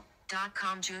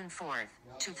gmail.com. June 4th,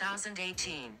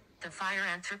 2018. The fire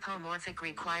anthropomorphic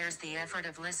requires the effort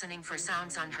of listening for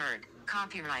sounds unheard.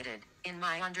 Copyrighted. In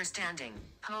My Understanding.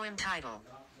 Poem title.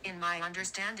 In my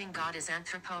understanding, God is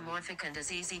anthropomorphic and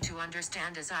as easy to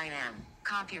understand as I am.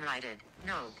 Copyrighted.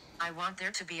 Note. I want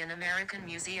there to be an American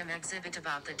Museum exhibit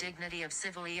about the dignity of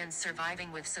civilians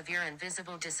surviving with severe and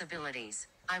visible disabilities.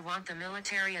 I want the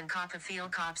military and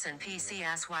field cops and PC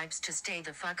asswipes to stay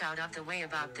the fuck out of the way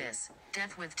about this.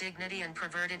 Death with dignity and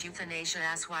perverted euthanasia.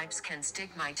 Asswipes can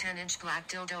stick my 10-inch black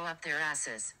dildo up their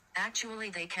asses. Actually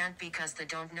they can't because they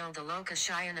don't know the locus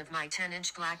cheyenne of my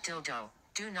 10-inch black dildo.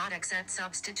 Do not accept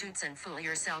substitutes and fool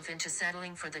yourself into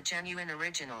settling for the genuine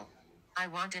original. I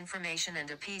want information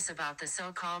and a piece about the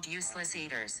so-called useless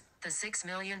eaters, the 6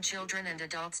 million children and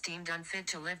adults deemed unfit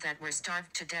to live that were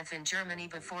starved to death in Germany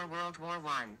before World War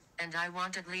I, and I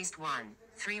want at least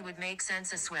 3 would make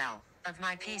sense as well, of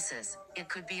my pieces. It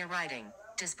could be a writing,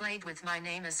 displayed with my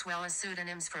name as well as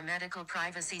pseudonyms for medical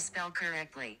privacy spelled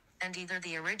correctly, and either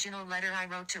the original letter I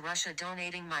wrote to Russia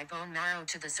donating my bone marrow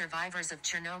to the survivors of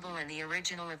Chernobyl and the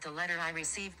original of the letter I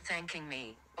received thanking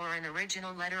me, or an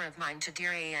original letter of mine to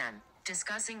Dear A.M.,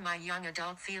 discussing my young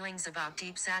adult feelings about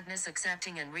deep sadness,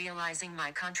 accepting and realizing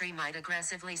my country might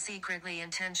aggressively, secretly,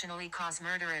 intentionally cause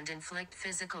murder and inflict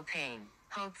physical pain.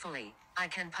 Hopefully, I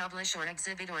can publish or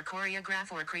exhibit or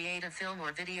choreograph or create a film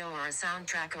or video or a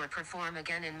soundtrack or perform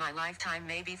again in my lifetime,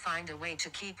 maybe find a way to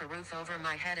keep a roof over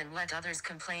my head and let others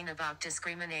complain about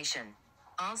discrimination.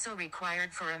 Also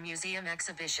required for a museum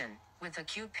exhibition, with a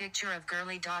cute picture of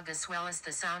girly dog as well as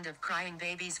the sound of crying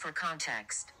babies for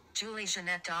context. Julie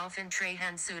Jeanette Dolphin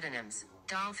Trahan. Pseudonyms: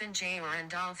 Dolphin J or N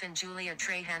Dolphin Julia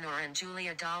Trahan or N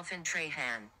Julia Dolphin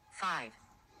Trahan. 5.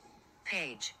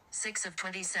 Page 6 of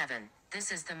 27. This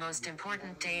is the most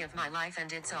important day of my life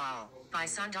and it's all. By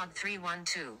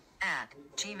Sundog312 at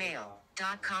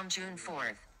gmail.com. June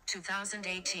 4th,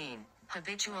 2018.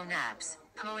 Habitual naps.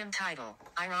 Poem title.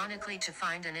 Ironically, to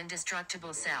find an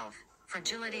indestructible self,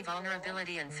 fragility,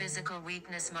 vulnerability and physical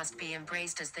weakness must be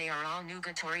embraced as they are all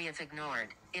nugatory if ignored.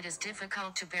 It is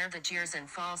difficult to bear the jeers and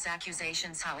false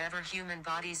accusations, however human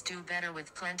bodies do better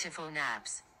with plentiful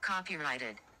naps.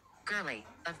 Copyrighted. Girly,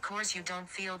 of course you don't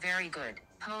feel very good.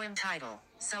 Poem title,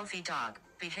 Sophie Dog,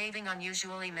 behaving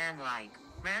unusually manlike.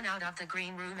 Ran out of the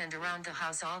green room and around the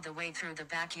house all the way through the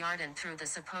backyard and through the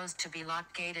supposed to be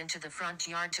locked gate into the front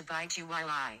yard to bite you while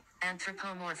I,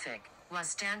 anthropomorphic, was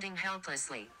standing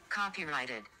helplessly.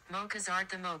 Copyrighted, Mocha's Art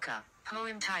the Mocha.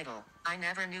 Poem title, I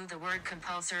never knew the word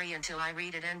compulsory until I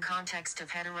read it in context of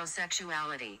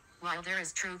heterosexuality. While there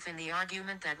is truth in the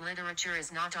argument that literature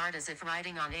is not art as if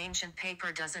writing on ancient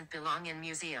paper doesn't belong in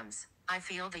museums, I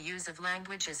feel the use of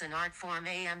language is an art form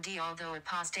AMD although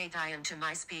apostate I am to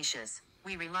my species.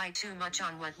 We rely too much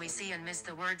on what we see and miss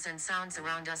the words and sounds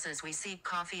around us as we seek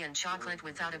coffee and chocolate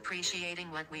without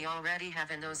appreciating what we already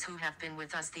have and those who have been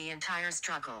with us the entire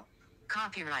struggle.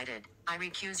 Copyrighted, I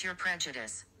recuse your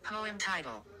prejudice. Poem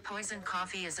title, Poisoned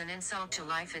coffee is an insult to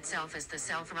life itself as the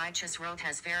self-righteous road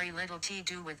has very little to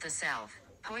do with the self.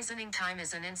 Poisoning time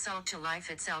is an insult to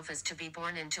life itself as to be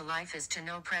born into life is to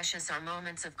know precious are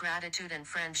moments of gratitude and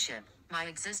friendship. My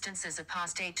existence is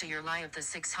apostate to your lie of the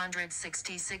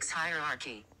 666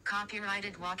 hierarchy.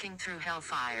 Copyrighted Walking Through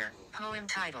Hellfire. Poem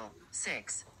title,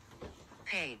 6.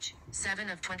 Page 7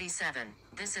 of 27.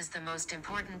 This is the most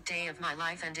important day of my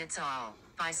life and it's all.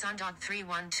 By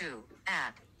Sundog312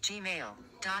 at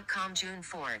gmail.com June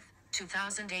 4th,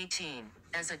 2018.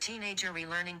 As a teenager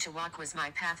relearning to walk was my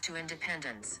path to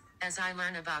independence. As I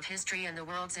learn about history and the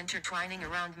world's intertwining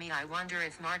around me I wonder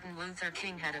if Martin Luther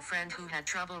King had a friend who had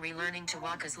trouble relearning to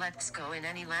walk as let's go in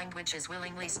any language is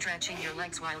willingly stretching your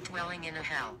legs while dwelling in a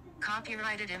hell.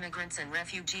 Copyrighted Immigrants and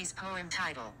Refugees. Poem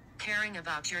title, Caring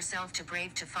about yourself to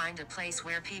brave to find a place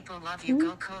where people love you.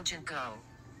 Go cogent go.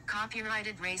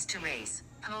 Copyrighted Race to Race.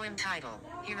 Poem title,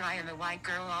 Here I am a white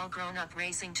girl all grown up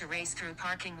racing to race through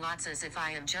parking lots as if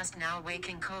I am just now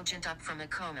waking cogent up from a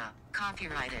coma.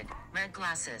 Copyrighted, Red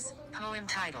Glasses. Poem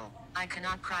title, I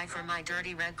cannot cry for my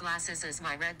dirty red glasses as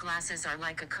my red glasses are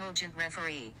like a cogent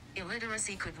referee.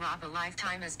 Illiteracy could rob a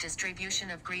lifetime as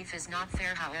distribution of grief is not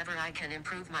fair however I can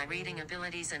improve my reading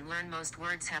abilities and learn most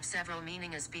words have several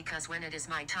meanings because when it is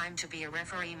my time to be a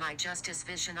referee my justice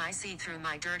vision I see through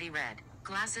my dirty red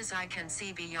glasses I can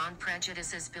see beyond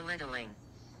prejudices belittling.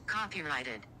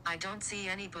 Copyrighted, I don't see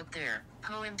any book there.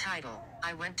 Poem title,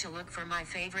 I went to look for my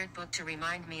favorite book to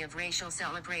remind me of racial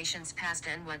celebrations past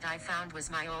and what I found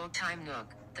was my old-time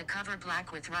nook. The cover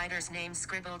black with writer's name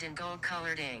scribbled in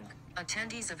gold-colored ink.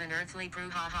 Attendees of an earthly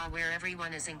brouhaha where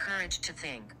everyone is encouraged to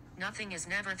think. Nothing is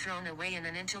never thrown away in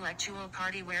an intellectual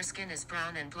party where skin is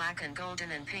brown and black and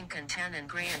golden and pink and tan and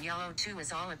gray and yellow too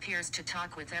as all appears to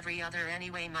talk with every other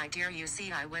anyway my dear you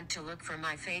see I went to look for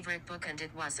my favorite book and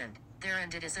it wasn't there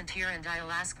and it isn't here and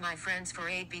I'll ask my friends for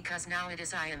aid because now it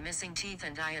is I am missing teeth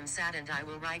and I am sad and I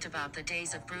will write about the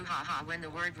days of brouhaha when the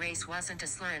word race wasn't a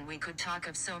slur and we could talk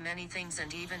of so many things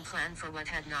and even plan for what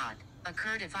had not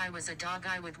occurred. If I was a dog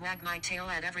I would wag my tail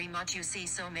at every mutt you see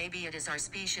so maybe it is our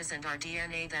species and our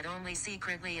DNA that only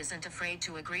secretly isn't afraid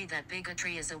to agree that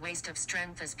bigotry is a waste of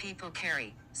strength as people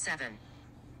carry. 7.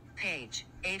 Page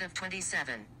 8 of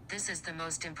 27. This is the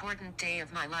most important day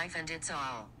of my life and it's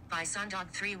all. By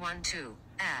Sundog312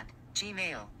 at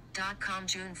gmail.com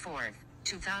June 4th,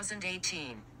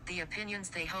 2018. The opinions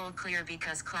they hold clear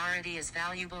because clarity is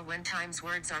valuable when times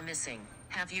words are missing.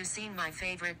 Have you seen my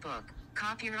favorite book?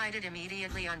 Copyrighted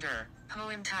immediately under.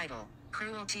 Poem title,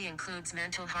 Cruelty includes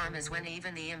mental harm as when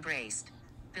even the embraced.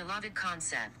 Beloved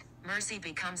concept. Mercy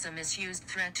becomes a misused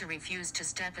threat to refuse to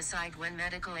step aside when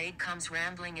medical aid comes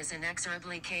rambling is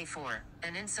inexorably K4.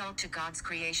 An insult to God's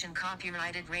creation.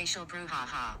 Copyrighted Racial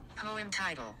Brouhaha. Poem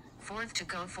title, Fourth to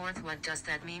go forth. What does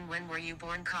that mean? When were you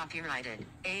born? Copyrighted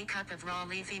A Cup of Raw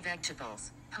Leafy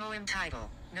Vegetables. Poem title,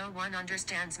 No one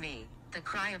understands me. The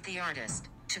cry of the artist.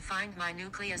 To find my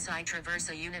nucleus I traverse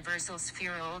a universal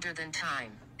sphere older than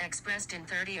time. Expressed in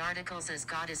 30 articles as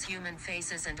God is human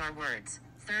faces and our words.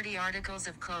 30 articles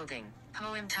of clothing.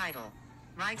 Poem title,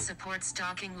 Right support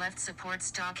stocking, left support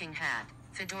stocking hat.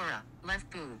 Fedora, left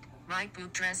boot. Right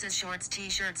boot dresses, shorts,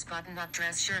 t-shirts, button-up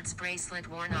dress shirts, bracelet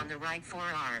worn on the right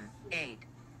forearm. 8.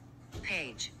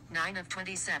 Page 9 of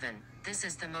 27. This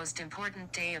is the most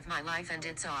important day of my life and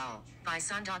it's all. By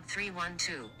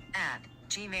Sundog312 at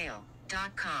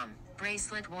gmail.com.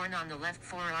 Bracelet worn on the left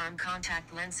forearm,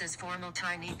 contact lenses, formal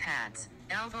tiny pads,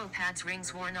 elbow pads,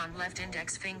 rings worn on left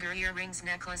index finger, earrings,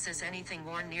 necklaces, anything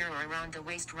worn near or around the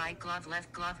waist, right glove,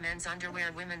 left glove, men's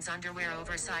underwear, women's underwear,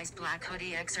 oversized black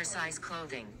hoodie, exercise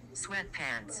clothing,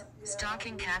 sweatpants,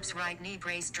 stocking caps, right knee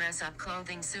brace, dress up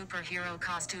clothing, superhero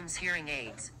costumes, hearing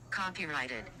aids.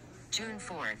 Copyrighted June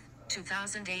 4th,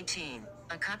 2018.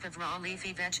 A cup of raw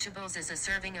leafy vegetables is a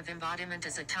serving of embodiment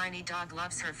as a tiny dog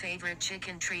loves her favorite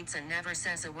chicken treats and never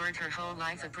says a word her whole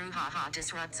life. A brouhaha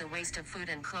disrupts a waste of food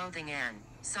and clothing and,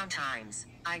 sometimes,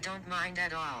 I don't mind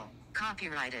at all.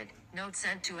 Copyrighted. Note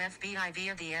sent to FBI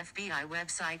via the FBI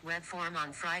website web form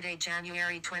on Friday,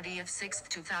 January 26,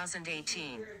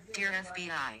 2018. Dear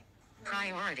FBI.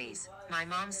 Priorities. My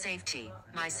mom's safety,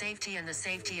 my safety and the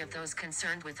safety of those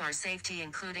concerned with our safety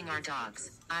including our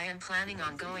dogs. I am planning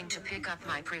on going to pick up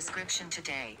my prescription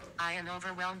today. I am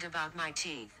overwhelmed about my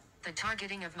teeth. The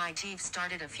targeting of my teeth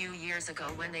started a few years ago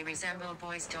when they resemble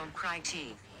boys don't cry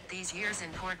teeth. These years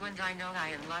in Portland I know I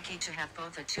am lucky to have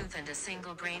both a tooth and a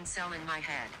single brain cell in my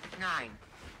head. 9.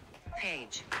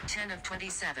 Page 10 of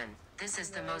 27. This is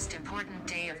the most important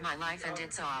day of my life and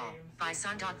it's all. By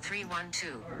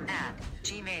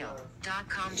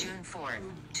sun.312@gmail.com June 4,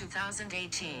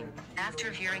 2018. After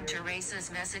hearing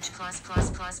Teresa's message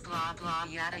blah blah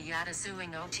yada yada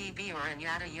suing OTB or and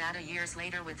yada yada years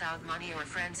later without money or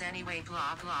friends anyway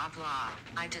blah blah blah.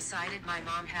 I decided my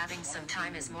mom having some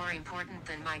time is more important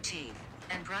than my teeth.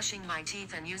 And brushing my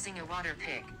teeth and using a water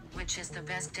pick, which is the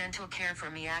best dental care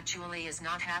for me actually is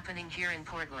not happening here in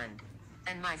Portland.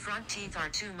 And my front teeth are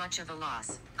too much of a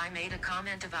loss. I made a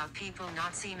comment about people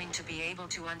not seeming to be able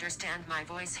to understand my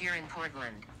voice here in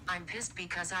Portland. I'm pissed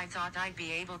because I thought I'd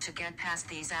be able to get past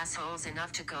these assholes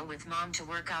enough to go with mom to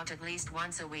work out at least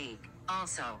once a week.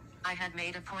 Also, I had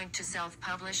made a point to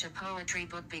self-publish a poetry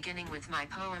book beginning with my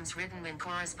poems written in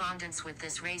correspondence with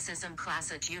this racism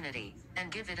class at Unity,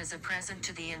 and give it as a present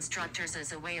to the instructors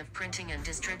as a way of printing and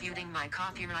distributing my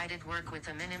copyrighted work with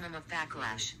a minimum of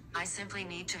backlash. I simply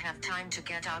need to have time to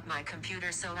get out my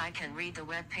computer so I can read the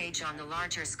web page on the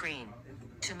larger screen.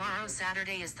 Tomorrow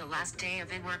Saturday is the last day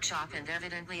of it workshop and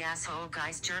evidently asshole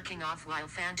guys jerking off while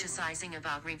fantasizing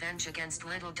about revenge against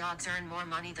little dogs earn more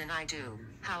money than I do.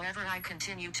 However, I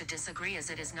continue to disagree as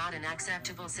it is not an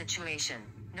acceptable situation.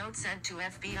 Note sent to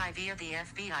FBI via the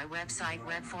FBI website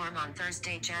web form on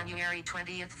Thursday, January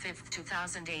 25,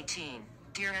 2018.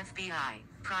 Dear FBI,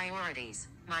 priorities.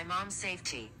 My mom's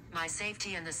safety, my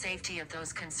safety and the safety of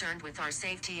those concerned with our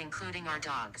safety including our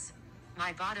dogs.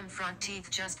 My bottom front teeth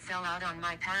just fell out on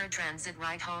my paratransit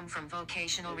ride home from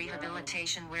vocational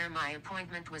rehabilitation where my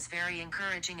appointment was very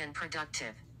encouraging and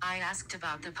productive. I asked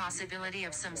about the possibility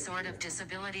of some sort of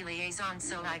disability liaison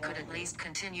so I could at least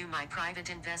continue my private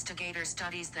investigator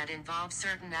studies that involve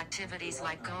certain activities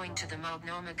like going to the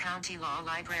Multnomah County Law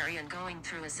Library and going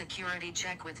through a security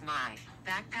check with my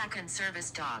backpack and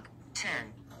service dog.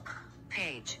 10.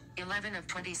 Page 11 of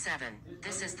 27.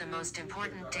 This is the most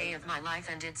important day of my life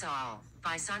and it's all.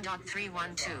 By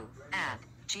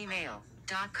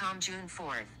sun.312@gmail.com June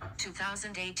 4,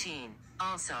 2018.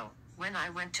 Also, when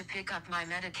I went to pick up my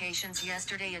medications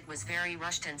yesterday it was very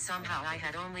rushed and somehow I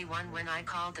had only one. When I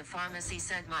called the pharmacy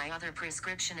said my other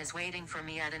prescription is waiting for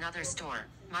me at another store.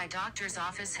 My doctor's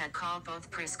office had called both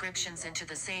prescriptions into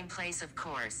the same place of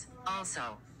course.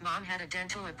 Also, mom had a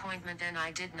dental appointment and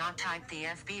I did not type the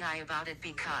FBI about it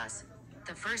because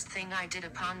the first thing I did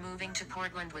upon moving to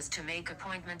Portland was to make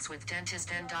appointments with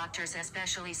dentists and doctors,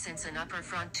 especially since an upper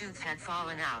front tooth had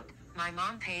fallen out. My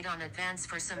mom paid on advance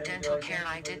for some dental care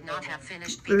I did not have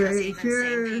finished because even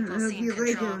sane people seem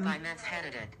controlled by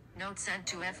meth-headed. Note sent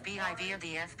to FBI via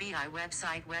the FBI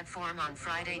website web form on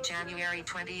Friday, January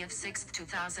 26,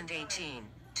 2018.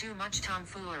 Too much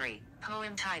tomfoolery.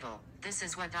 Poem title. This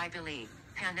is what I believe.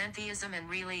 Panentheism and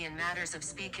really in matters of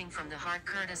speaking from the heart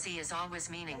courtesy is always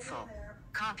meaningful.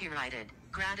 Copyrighted.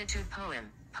 Gratitude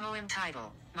poem. Poem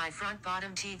title. My front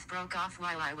bottom teeth broke off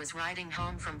while I was riding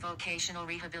home from vocational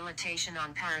rehabilitation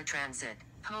on paratransit.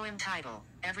 Poem title.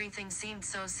 Everything seemed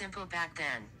so simple back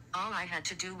then. All I had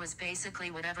to do was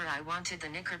basically whatever I wanted. The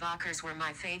Knickerbockers were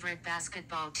my favorite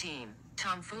basketball team.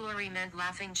 Tomfoolery meant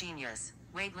laughing genius.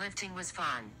 Weightlifting was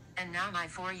fun. And now my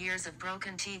 4 years of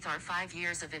broken teeth are 5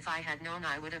 years of if I had known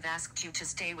I would have asked you to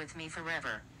stay with me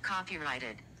forever.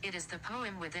 Copyrighted. It is the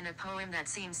poem within a poem that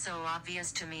seems so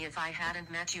obvious to me if I hadn't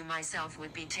met you myself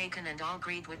would be taken and all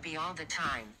greed would be all the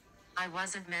time. I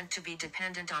wasn't meant to be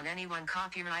dependent on anyone.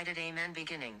 Copyrighted. Amen.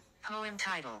 Beginning. Poem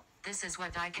title. This is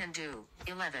what I can do.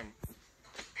 11.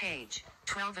 Page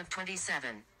 12 of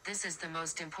 27. This is the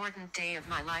most important day of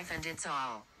my life and it's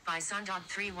all. By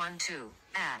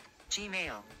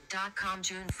sun.312@gmail.com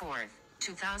June 4,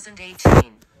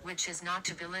 2018. Which is not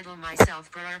to belittle myself.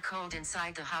 Cold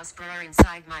inside the house.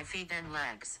 Inside my feet and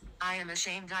legs. I am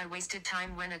ashamed I wasted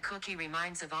time when a cookie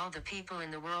reminds of all the people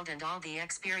in the world and all the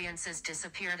experiences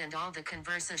disappeared and all the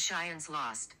conversations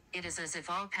lost. It is as if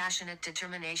all passionate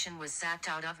determination was sapped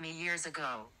out of me years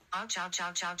ago. Ouch, ouch,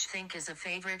 ouch, ouch. Think is a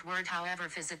favorite word, however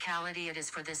physicality it is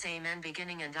for this amen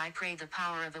beginning, and I pray the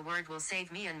power of a word will save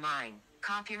me and mine.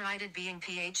 Copyrighted Being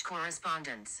PH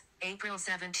Correspondence. April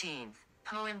 17th.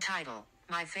 Poem title.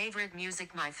 My favorite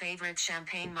music, my favorite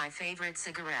champagne, my favorite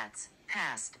cigarettes.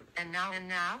 Past. And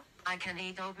now, I can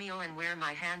eat oatmeal and wear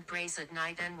my hand brace at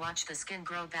night and watch the skin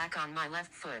grow back on my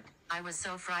left foot. I was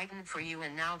so frightened for you,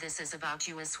 and now this is about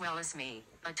you as well as me.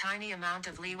 A tiny amount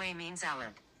of leeway means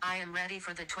salad. I am ready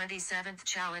for the 27th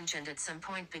challenge, and at some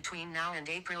point between now and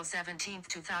April 17,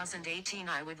 2018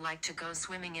 I would like to go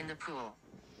swimming in the pool.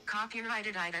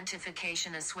 Copyrighted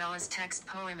identification as well as text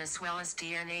poem as well as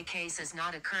DNA. Case is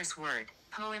not a curse word.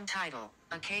 Poem title.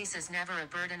 A case is never a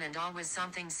burden and always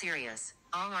something serious.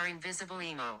 All are invisible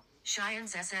emo.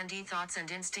 Cheyenne's SND thoughts and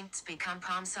instincts become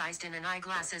palm-sized in an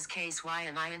eyeglasses case. Why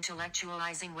am I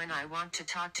intellectualizing when I want to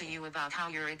talk to you about how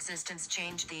your existence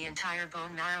changed the entire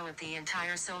bone marrow of the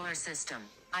entire solar system?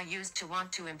 I used to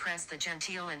want to impress the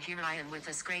genteel, and here I am with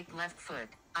a scraped left foot.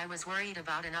 I was worried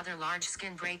about another large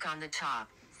skin break on the top.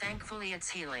 Thankfully it's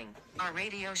healing. Our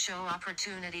radio show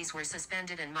opportunities were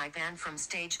suspended and my band from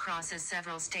stage crosses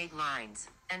several state lines.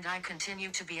 And I continue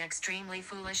to be extremely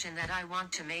foolish in that I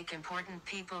want to make important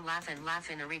people laugh and laugh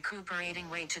in a recuperating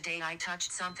way. Today I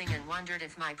touched something and wondered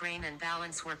if my brain and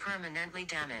balance were permanently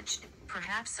damaged.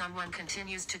 Perhaps someone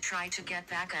continues to try to get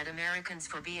back at Americans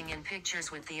for being in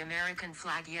pictures with the American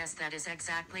flag. Yes, that is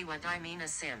exactly what I mean. A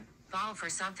symbol for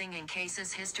something in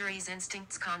cases, histories,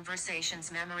 instincts, conversations,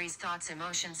 memories, thoughts,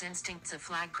 emotions, instincts. A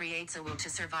flag creates a will to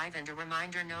survive and a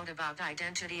reminder note about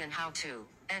identity and how to.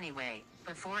 Anyway,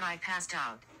 before I passed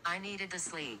out, I needed the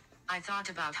sleep. I thought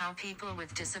about how people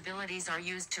with disabilities are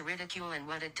used to ridicule, and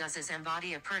what it does is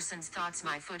embody a person's thoughts.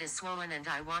 My foot is swollen and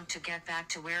I want to get back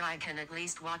to where I can at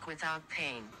least walk without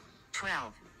pain.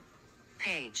 12.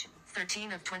 Page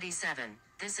 13 of 27.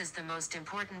 This is the most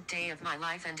important day of my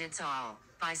life and it's all.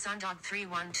 By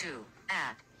sundog312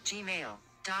 at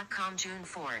gmail.com. June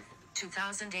 4th,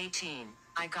 2018.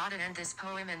 I gotta end this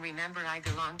poem and remember I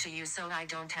belong to you, so I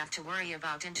don't have to worry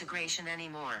about integration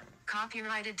anymore.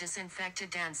 Copyrighted Disinfected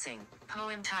Dancing.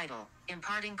 Poem title.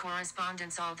 Imparting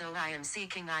correspondence. Although I am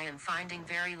seeking, I am finding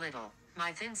very little.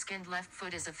 My thin-skinned left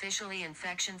foot is officially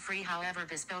infection-free, however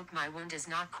bespoke my wound is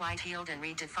not quite healed, and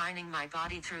redefining my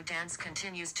body through dance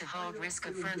continues to hold risk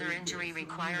of further injury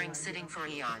requiring sitting for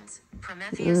eons.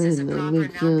 Prometheus is a proper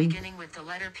noun beginning with the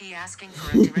letter P, asking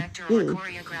for a director or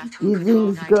choreographed who could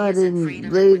hold ideas and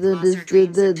freedom, and with loss or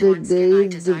dreams and torn skin I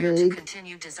desire to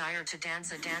continue, desire to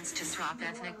dance, a dance to swap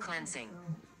ethnic cleansing.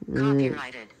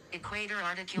 Copyrighted. Equator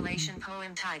Articulation.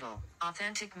 Poem title.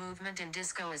 Authentic movement in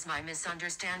disco. Is my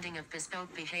misunderstanding of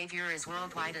bespoke behavior as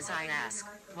worldwide as I ask,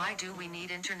 why do we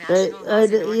need international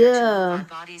laws in order to move our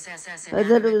bodies? I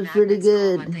thought it was pretty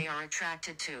good. What they are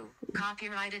attracted to.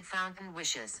 Copyrighted Fountain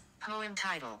Wishes. Poem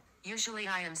title. Usually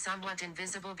I am somewhat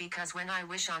invisible because when I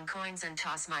wish on coins and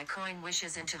toss my coin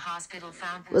wishes into hospital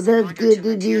fountains. Well, that's good.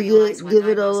 Did you give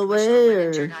it all away,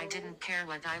 or? I didn't care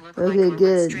what I look like or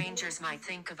good. what strangers might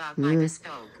think about my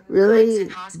bespoke. Really? Coins in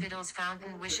hospitals,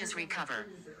 fountain wishes recover.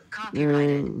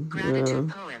 Copyrighted. Gratitude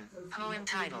poem. Poem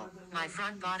title. My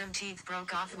front bottom teeth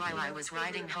broke off while I was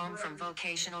riding home from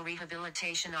vocational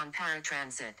rehabilitation on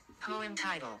paratransit. Poem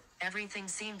title. Everything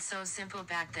seemed so simple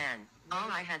back then. All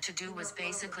I had to do was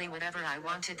basically whatever I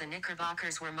wanted. The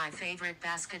Knickerbockers were my favorite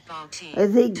basketball team. I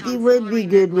think it would be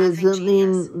good with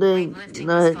something like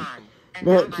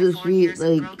not too sweet,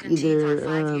 like either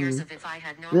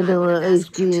vanilla ice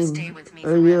cream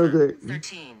or yogurt.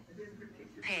 13.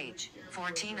 Page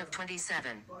 14 of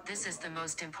 27. This is the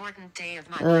most important day of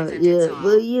my life and it's all.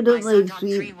 Well, you don't like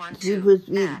super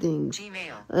sweet things.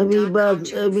 I mean,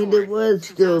 it was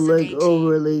still like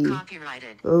overly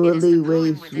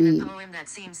way sweet. A poem that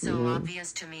seems so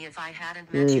obvious to me. If I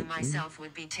hadn't met you, myself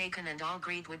would be taken and all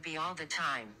greed would be all the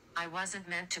time. I wasn't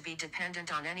meant to be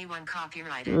dependent on anyone.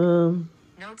 Copyrighted.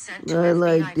 Note sent to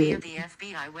FBI via the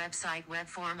FBI website web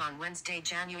form on Wednesday,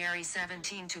 January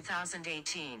 17,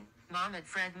 2018. Mom at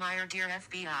Fred Meyer. Dear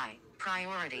FBI,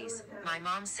 priorities. My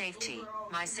mom's safety,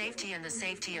 my safety and the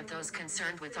safety of those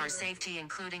concerned with our safety,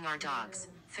 including our dogs.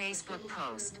 Facebook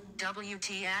post.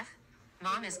 WTF?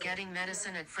 Mom is getting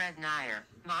medicine at Fred Meyer.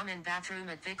 Mom in bathroom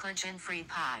at Vicarage in free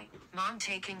pie. Mom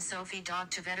taking Sophie dog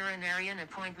to veterinarian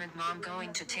appointment. Mom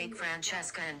going to take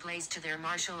Francesca and Blaze to their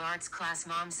martial arts class.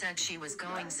 Mom said she was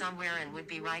going somewhere and would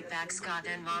be right back. Scott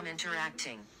and Mom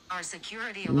interacting. Our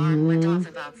security alarm went off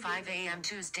about 5 a.m.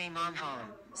 Tuesday. Mom home.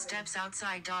 Steps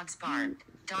outside, dogs barked.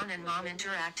 Don and Mom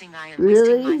interacting. I am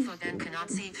wasting my foot and cannot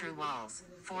see through walls.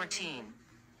 14.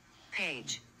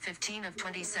 Page 15 of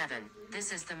 27.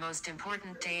 This is the most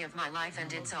important day of my life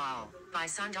and it's all. By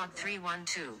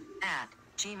Sundog312 at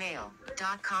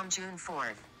gmail.com. June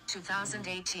 4th,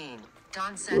 2018.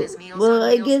 Don said his meals Well, on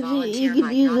I Wheels guess volunteer you could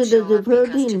might use not it show as a up because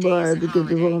protein today is bar a because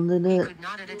of holiday. all the He nut. could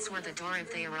not at its where the door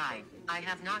if they arrive. I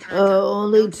have not heard Oh, them.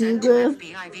 only Note 2 sent to grams?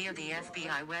 FBI via the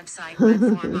FBI website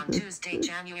web form on Tuesday,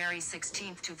 January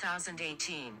 16,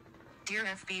 2018. Dear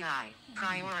FBI,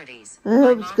 priorities. I My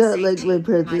hope mom's Scott liked my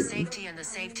safety, my present. safety and the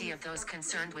safety of those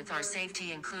concerned with our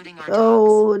safety including our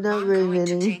Oh, dogs. not Mom very going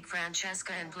to many. take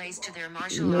Francesca and Blaze to their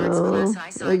martial arts class. I I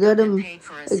signed got up and him. paid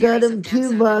for a I got series him of 2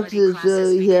 dance boxes, so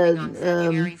classes he beginning had on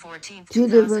February 14, 2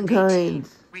 different 2018.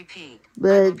 kinds. Repeat. I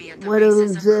But will be at the one of them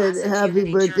races of said Class of happy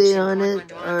Unity birthday Church in on it,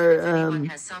 Portland, Oregon. If anyone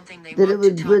has something they that it want to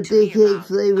was talk to birthday me cake about. I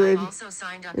flavored. also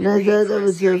signed up And and I paid thought for that a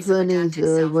was so series of funny, adapted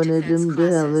so I wanted self-defense him to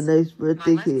have a classes. nice My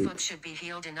birthday left cake. foot should be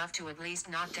healed enough to at least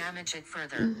not damage it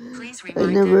further. Please I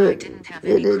remind never, them I didn't have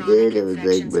and any it chronic did, it was like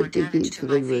infections or birthday damage cake to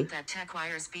my flavor. feet that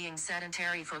requires being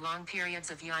sedentary for long periods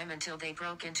of time until they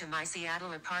broke into my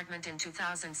Seattle apartment in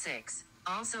 2006.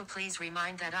 Also please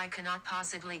remind that I cannot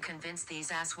possibly convince these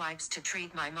asswipes to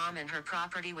treat my mom and her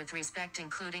property with respect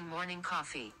including morning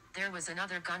coffee. There was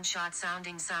another gunshot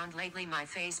sounding sound lately. My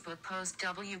Facebook post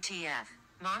WTF.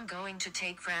 Mom going to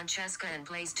take Francesca and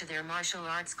Blaze to their martial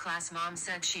arts class. Mom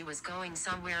said she was going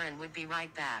somewhere and would be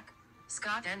right back.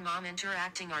 Scott and Mom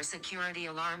interacting. Our security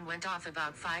alarm went off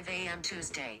about 5 a.m.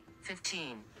 Tuesday,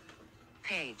 15.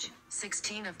 Page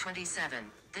 16 of 27.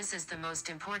 This is the most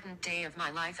important day of my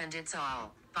life and it's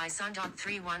all. By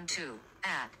Sundog312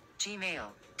 at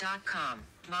gmail.com.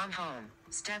 Mom home.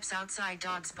 Steps outside.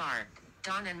 Dogs barked.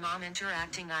 Don and Mom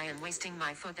interacting. I am wasting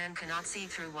my foot and cannot see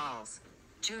through walls.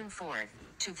 June 4th,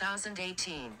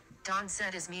 2018. Don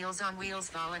said his Meals on Wheels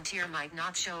volunteer might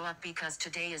not show up because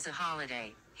today is a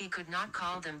holiday. He could not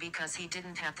call them because he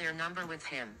didn't have their number with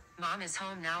him. Mom is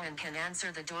home now and can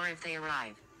answer the door if they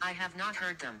arrive. I have not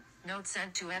heard them. Note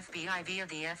sent to FBI via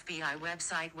the FBI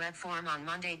website web form on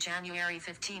Monday, January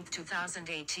 15,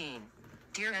 2018.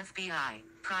 Dear FBI,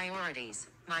 priorities.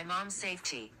 My mom's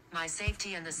safety, my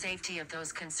safety and the safety of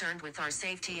those concerned with our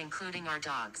safety including our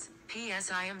dogs.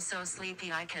 P.S. I am so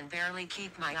sleepy I can barely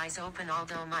keep my eyes open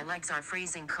although my legs are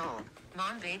freezing cold.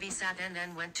 Mom babysat and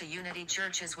then went to Unity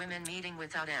Church's women meeting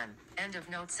without M. End of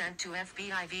note sent to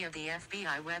FBI via the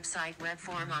FBI website web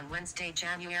form on Wednesday,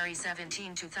 January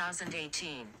 17,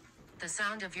 2018. The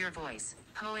Sound of Your Voice.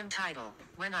 Poem title.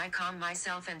 When I calm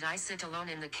myself and I sit alone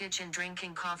in the kitchen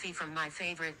drinking coffee from my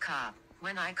favorite cup.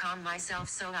 When I calm myself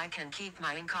so I can keep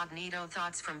my incognito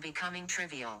thoughts from becoming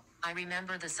trivial. I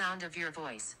remember the sound of your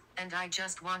voice. And I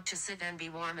just want to sit and be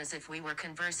warm as if we were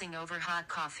conversing over hot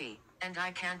coffee. And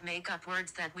I can't make up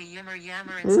words that we yammer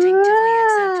instinctively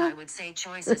except I would say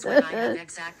choices when I have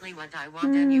exactly what I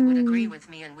want and you would agree with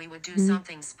me and we would do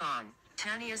something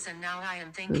spontaneous. And now I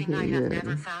am thinking I have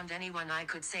never found anyone I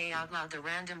could say out loud the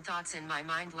random thoughts in my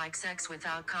mind like sex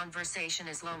without conversation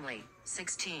is lonely.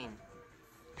 16.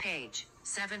 Page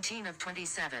 17 of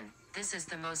 27. This is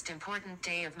the most important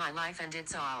day of my life and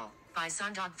it's all. By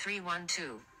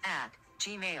Sundog312 at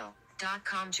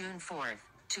gmail.com. June 4th,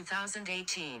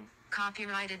 2018.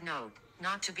 Copyrighted note,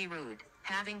 not to be rude.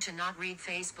 Having to not read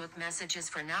Facebook messages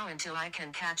for now until I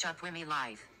can catch up with me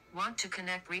life. Want to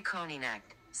connect reconnect.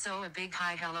 So a big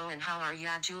hi hello and how are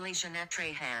ya Julie Jeanette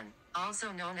Trahan.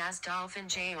 Also known as Dolphin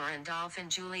J or and Dolphin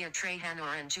Julia Trahan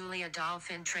or and Julia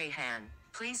Dolphin Trahan.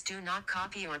 Please do not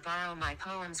copy or borrow my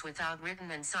poems without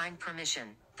written and signed permission.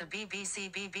 The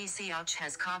BBC Ouch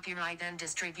has copyright and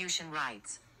distribution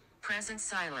rights. Present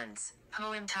silence.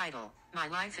 Poem title. My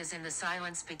life is in the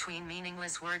silence between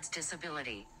meaningless words.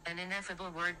 Disability. An ineffable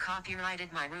word.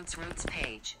 Copyrighted My Roots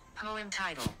page. Poem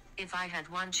title. If I had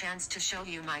one chance to show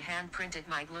you my handprint it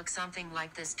might look something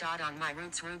like this. On my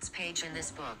Roots page in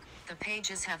this book. The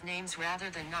pages have names rather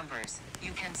than numbers.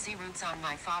 You can see Roots on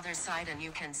my father's side and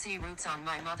you can see Roots on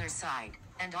my mother's side.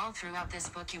 And all throughout this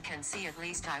book you can see at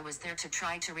least I was there to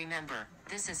try to remember.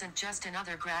 This isn't just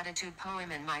another gratitude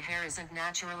poem and my hair isn't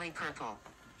naturally purple.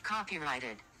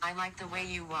 Copyrighted. I like the way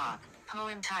you walk.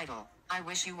 Poem title. I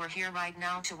wish you were here right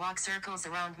now to walk circles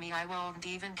around me. I won't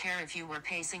even care if you were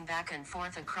pacing back and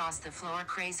forth across the floor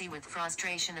crazy with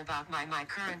frustration about my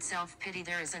current self-pity.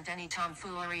 There isn't any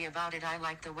tomfoolery about it. I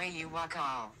like the way you walk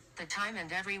all the time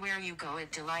and everywhere you go.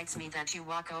 It delights me that you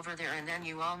walk over there and then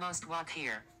you almost walk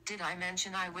here. Did I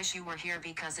mention I wish you were here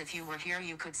because if you were here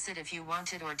you could sit if you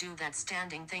wanted or do that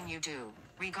standing thing you do.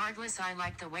 Regardless, I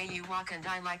like the way you walk and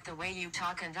I like the way you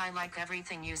talk and I like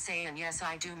everything you say, and yes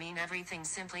I do mean everything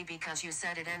simply because you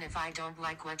said it, and if I don't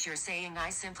like what you're saying I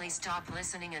simply stop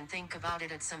listening and think about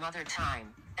it at some other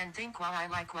time. and think while I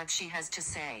like what she has to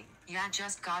say. Yeah,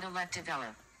 just gotta let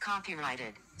develop.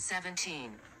 Copyrighted.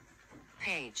 17.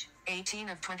 Page 18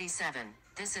 of 27.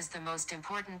 This is the most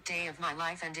important day of my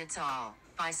life and it's all.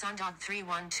 By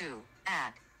Sundog312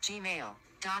 at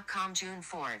gmail.com. June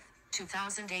 4th,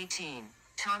 2018.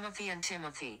 Timothy and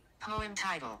Timothy. Poem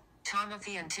title.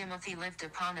 Timothy and Timothy lived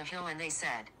upon a hill and they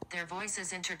said, their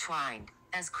voices intertwined,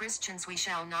 as Christians we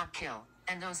shall not kill.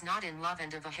 And those not in love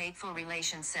and of a hateful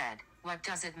relation said, what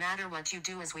does it matter what you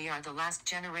do as we are the last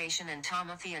generation? And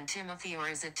Timothy and Timothy, or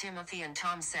is it Timothy and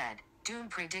Tom said, doom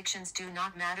predictions do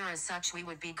not matter as such, we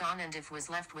would be gone and if was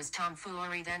left was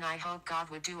tomfoolery, then I hope God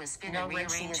would do a spin and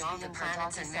rearrange all the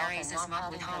planets and Mary's as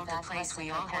mud would hold the place we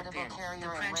all had been. The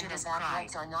prejudice cried,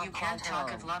 you can't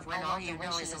talk of love when all you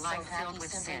know is a life filled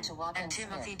with sin. And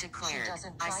Timothy declared,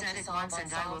 I said it once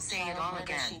and I will say it all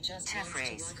again.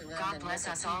 Tephrase, God bless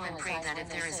us all and pray that if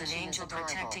there is an angel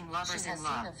protecting lovers in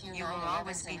love, you will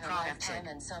always be protected.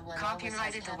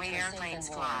 Copyrighted The Way Airplanes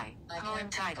Fly. Poem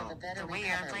title, The Way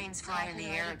Airplanes Fly in the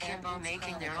air akimbo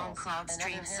making their own cloud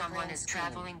streams. Someone is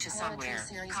traveling to somewhere.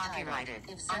 Copyrighted.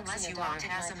 Unless you are a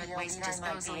hazmat waste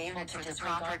disposal unit for the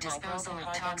proper disposal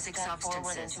of toxic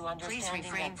substances, please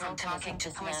refrain from talking to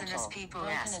poisonous people.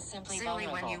 Yes, silly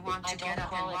when you want to get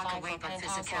up and walk away but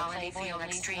physicality feel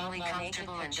extremely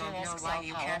comfortable and don't know why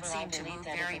you can't seem to move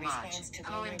very much.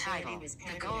 Poem title.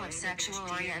 The goal of sexual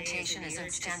orientation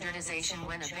isn't standardization.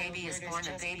 When a baby is born,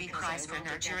 a baby cries for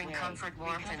nurturing comfort,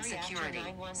 warmth and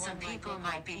security. Some people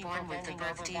might be born with the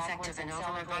birth defect of an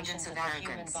overabundance of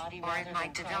arrogance, or it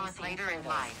might develop later in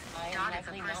life. If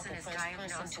a person is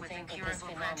diagnosed with incurable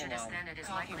prejudice, then it is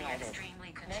likely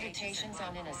extremely contagious. Meditations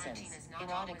on Innocence.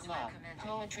 Erotic Love.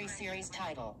 Poetry series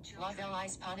title. Love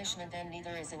lies punishment and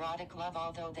neither is erotic love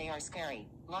although they are scary.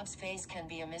 Love's face can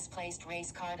be a misplaced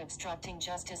race card obstructing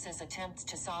justice's attempts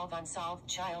to solve unsolved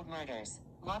child murders.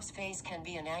 Love's face can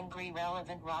be an angry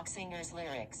relevant rock singer's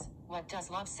lyrics. What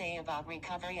does love say about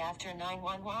recovery after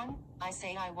 911? I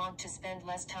say I want to spend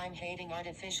less time hating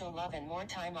artificial love and more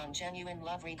time on genuine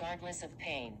love regardless of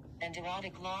pain. And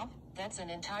erotic love? That's an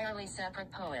entirely separate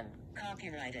poem.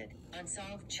 Copyrighted.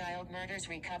 Unsolved Child Murders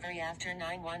Recovery After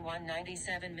 911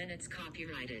 97 minutes.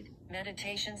 Copyrighted.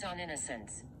 Meditations on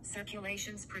Innocence.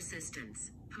 Circulation's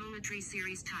Persistence. Poetry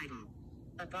series title.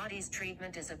 A body's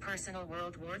treatment is a personal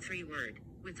World War III word.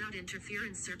 Without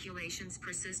interference, circulation's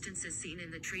persistence is seen in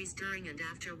the trees during and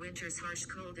after winter's harsh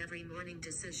cold. Every morning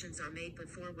decisions are made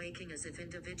before waking as if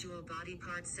individual body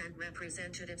parts send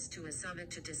representatives to a summit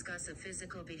to discuss a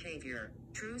physical behavior,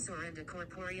 truths or and a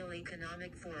corporeal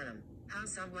economic forum. How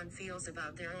someone feels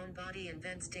about their own body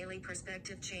invents daily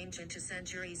perspective change into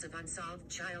centuries of unsolved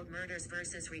child murders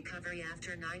versus recovery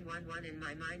after 911. In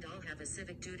my mind, all have a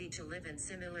civic duty to live and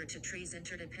similar to trees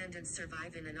interdependence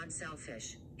survive in an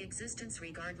unselfish existence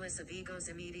regardless of ego's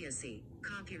immediacy.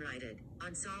 Copyrighted.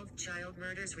 Unsolved Child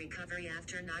Murders Recovery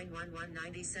After 911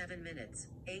 97 minutes.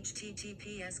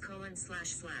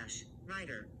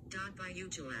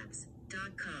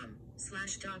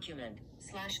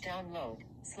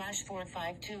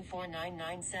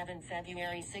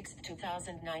 February 6,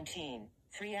 2019.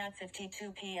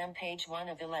 3:52 p.m. Page 1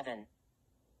 of 11.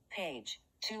 Page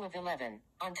 2 of 11.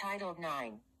 Untitled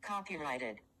 9.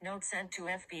 Copyrighted. Note sent to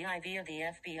FBI via the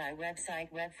FBI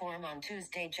website web form on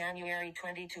Tuesday, January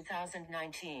 20,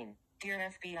 2019.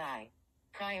 Dear FBI.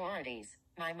 Priorities.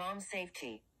 My mom's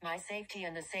safety, my safety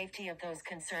and the safety of those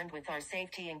concerned with our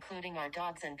safety including our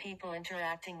dogs and people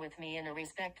interacting with me in a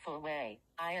respectful way.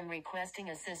 I am requesting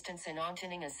assistance in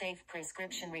obtaining a safe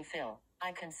prescription refill.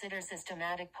 I consider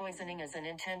systematic poisoning as an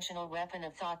intentional weapon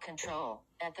of thought control.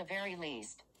 At the very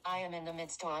least, I am in the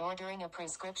midst of ordering a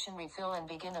prescription refill and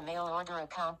begin a mail order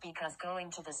account because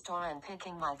going to the store and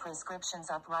picking my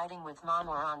prescriptions up riding with mom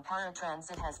or on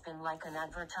paratransit has been like an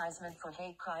advertisement for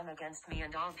hate crime against me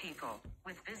and all people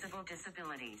with visible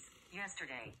disabilities.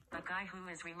 Yesterday, a guy who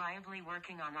is reliably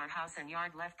working on our house and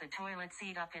yard left the toilet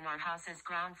seat up in our house's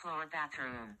ground floor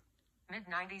bathroom. Mid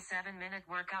 97-minute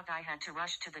workout, I had to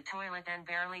rush to the toilet and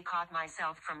barely caught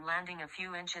myself from landing a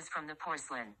few inches from the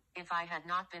porcelain. If I had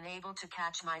not been able to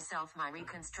catch myself, my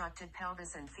reconstructed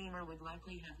pelvis and femur would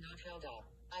likely have not held up.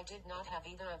 I did not have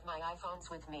either of my iPhones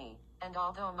with me, and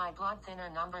although my blood thinner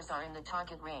numbers are in the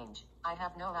target range, I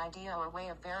have no idea or way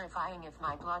of verifying if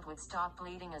my blood would stop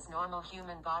bleeding as normal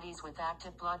human bodies with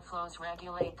active blood flows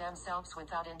regulate themselves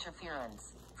without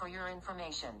interference. For your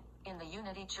information, in the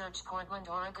Unity Church Portland,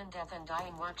 Oregon Death and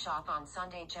Dying Workshop on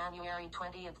Sunday, January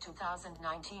 20,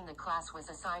 2019, the class was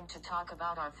assigned to talk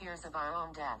about our fears of our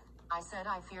own death. I said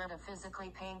I feared a physically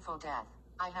painful death.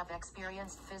 I have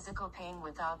experienced physical pain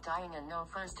without dying and know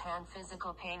firsthand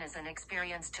physical pain is an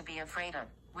experience to be afraid of.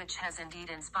 which has indeed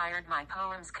inspired my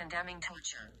poems condemning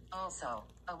torture. Also,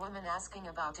 a woman asking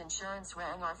about insurance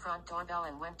rang our front doorbell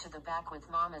and went to the back with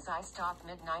mom as I stopped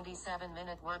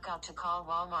mid-97-minute workout to call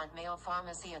Walmart Male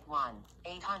Pharmacy at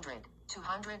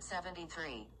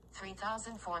 1-800-273.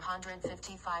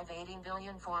 3,455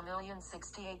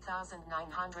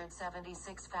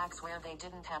 18,004,068,976 fax where they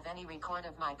didn't have any record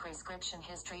of my prescription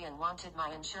history and wanted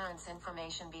my insurance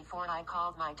information before I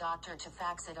called my doctor to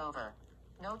fax it over.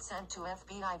 Note sent to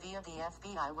FBI via the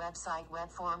FBI website web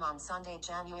form on Sunday,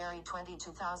 January 20,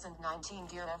 2019.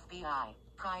 Dear FBI,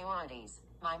 priorities.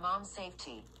 My mom's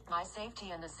safety, my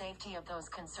safety and the safety of those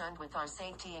concerned with our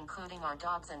safety including our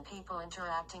dogs and people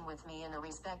interacting with me in a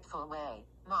respectful way.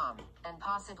 Mom, and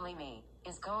possibly me,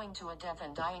 is going to a death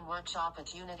and dying workshop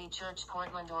at Unity Church,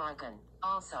 Portland, Oregon.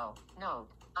 Also, note,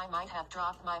 I might have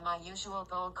dropped my usual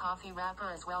bold coffee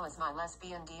wrapper as well as my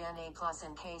lesbian DNA plus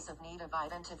in case of need of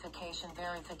identification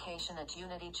verification at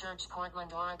Unity Church,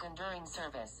 Portland, Oregon during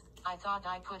service. I thought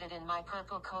I put it in my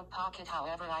purple coat pocket,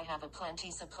 however I have a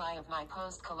plenty supply of my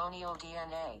post-colonial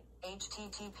DNA.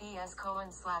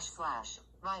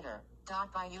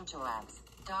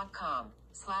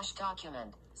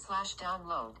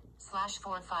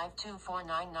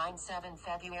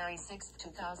 February 6,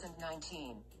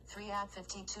 2019.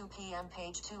 3:52 p.m.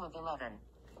 Page 2 of 11.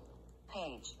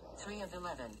 Page 3 of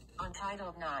 11.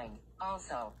 Untitled 9.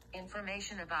 Also,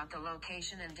 information about the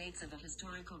location and dates of a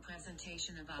historical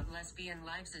presentation about lesbian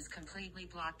lives is completely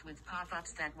blocked with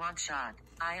pop-ups that want shot.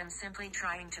 I am simply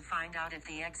trying to find out if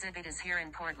the exhibit is here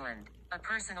in Portland. A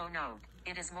personal note.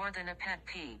 It is more than a pet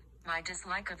peeve. My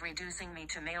dislike of reducing me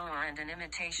to male-or and an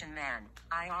imitation man.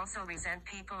 I also resent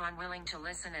people unwilling to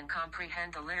listen and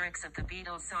comprehend the lyrics of the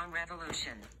Beatles song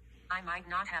Revolution. I might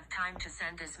not have time to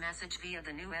send this message via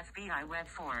the new FBI web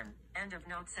form. End of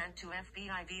note sent to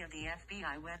FBI via the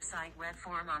FBI website web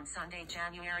form on Sunday,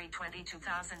 January 20,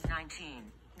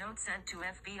 2019. Note sent to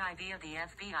FBI via the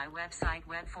FBI website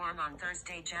web form on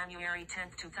Thursday, January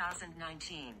 10,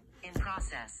 2019. In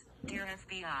process. Dear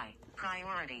FBI,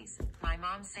 priorities. My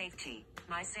mom's safety,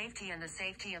 my safety and the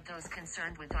safety of those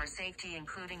concerned with our safety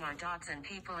including our dogs and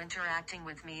people interacting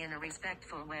with me in a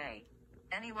respectful way.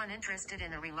 Anyone interested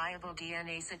in a reliable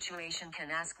DNA situation can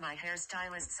ask my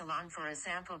hairstylist salon for a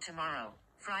sample tomorrow,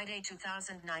 Friday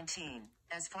 2019.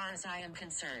 As far as I am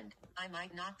concerned, I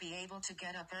might not be able to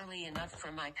get up early enough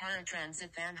for my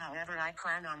paratransit van, however I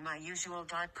plan on my usual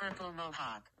dark purple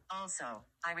mohawk. Also,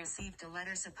 I received a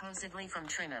letter supposedly from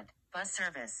Trinidad Bus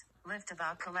Service, Lyft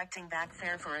about collecting back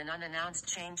fare for an unannounced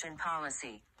change in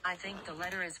policy. I think the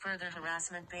letter is further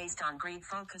harassment based on greed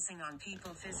focusing on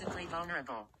people physically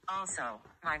vulnerable. Also,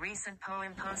 my recent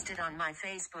poem posted on my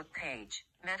Facebook page,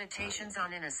 Meditations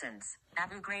on Innocence,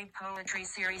 Abu Ghraib Poetry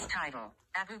Series title.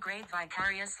 Abu Ghraib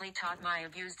vicariously taught my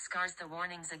abused scars the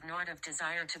warnings ignored of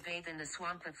desire to bathe in the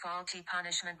swamp of faulty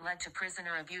punishment led to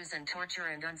prisoner abuse and torture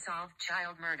and unsolved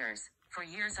child murders. For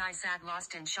years I sat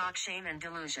lost in shock, shame and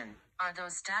delusion. Are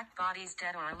those stacked bodies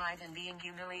dead or alive and being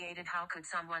humiliated? How could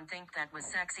someone think that was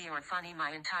sexy or funny?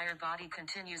 My entire body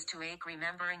continues to ache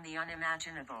remembering the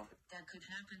unimaginable. That could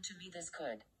happen to me, this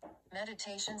could.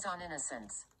 Meditations on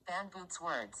Innocence. Van Boot's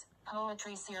words.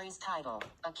 Poetry series title.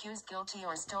 Accused guilty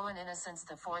or stolen innocence.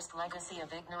 The forced legacy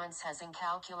of ignorance has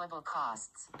incalculable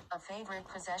costs. A favorite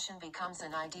possession becomes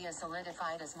an idea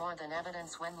solidified as more than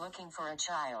evidence when looking for a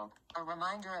child. A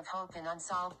reminder of hope in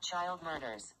unsolved child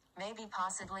murders. Maybe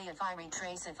possibly if I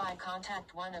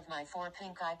contact one of my 4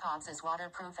 pink iPods is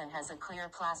waterproof and has a clear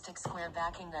plastic square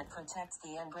backing that protects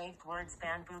the engraved words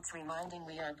Van Boots reminding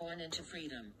we are born into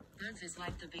freedom. Birth is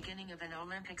like the beginning of an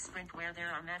Olympic sprint where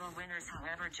there are medal winners,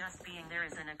 however just being there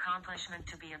is an accomplishment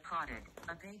to be applauded.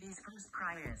 A baby's first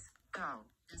cry is, go.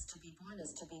 As to be born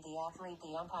is to be the athlete,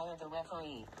 the umpire, the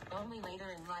referee. Only later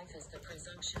in life is the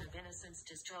presumption of innocence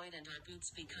destroyed and our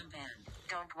boots become banned.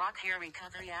 Don't walk here.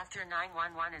 Recovery after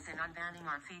 911 is in unbanning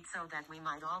our feet so that we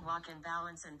might all walk in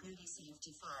balance and beauty safe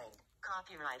defined.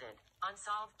 Copyrighted.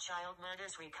 Unsolved Child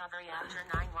Murders Recovery after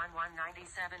 911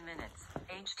 97 minutes.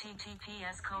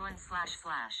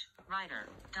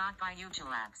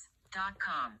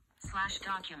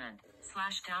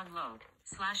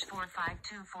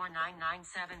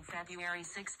 February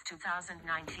 6,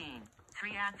 2019.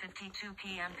 3:52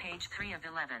 p.m. Page 3 of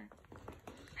 11.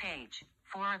 Page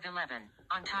 4 of 11.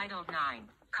 Untitled 9.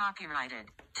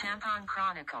 Copyrighted. Tampon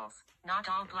Chronicles. Not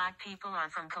all black people are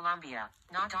from Colombia.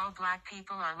 Not all black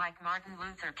people are like Martin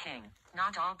Luther King.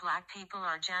 Not all black people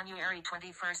are January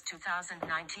 21,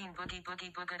 2019. Boogie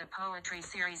Boogie Boogie. A poetry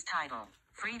series title.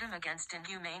 Freedom against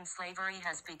inhumane slavery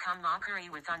has become mockery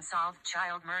with unsolved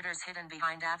child murders hidden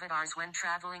behind avatars when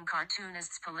traveling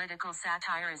cartoonists' political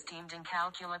satire is deemed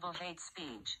incalculable hate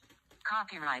speech.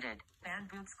 Copyrighted. Band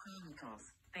Boots Chronicles.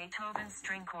 Beethoven's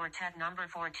String Quartet No.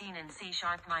 14 in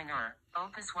C-sharp minor,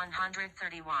 Opus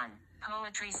 131.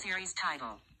 Poetry series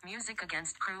title. Music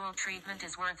against cruel treatment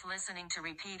is worth listening to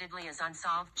repeatedly as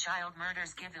unsolved child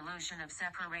murders give illusion of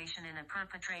separation in a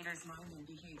perpetrator's mind and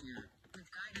behavior. With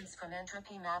guidance from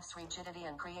entropy maps, rigidity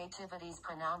and creativity's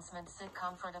pronouncements sit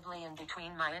comfortably in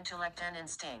between my intellect and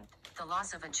instinct. The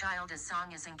loss of a child as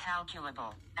song is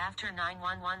incalculable. After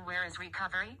 911, where is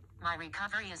recovery? My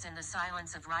recovery is in the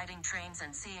silence of riding trains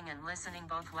and seeing and listening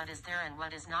both what is there and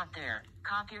what is not there.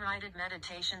 Copyrighted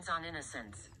Meditations on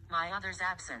Innocence. My Other's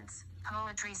Absence.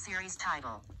 Poetry series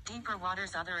title. Deeper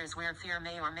Waters. Other is where fear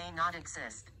may or may not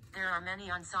exist. There are many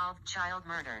unsolved child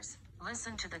murders.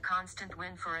 Listen to the constant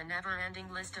wind for a never-ending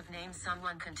list of names.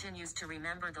 Someone continues to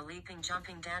remember the leaping,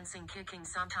 jumping, dancing, kicking,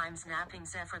 sometimes napping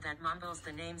zephyr that mumbles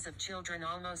the names of children.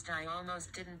 I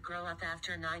almost didn't grow up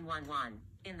after 911.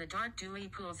 In the dark, dewy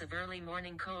pools of early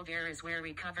morning cold air is where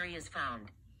recovery is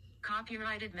found.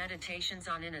 Copyrighted Meditations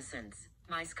on Innocence.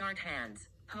 My Scarred Hands.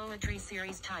 Poetry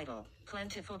series title.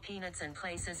 Plentiful peanuts and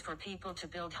places for people to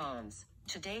build homes.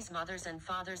 Today's mothers and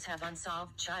fathers have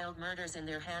unsolved child murders in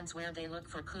their hands where they look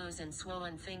for clues in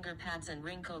swollen finger pads and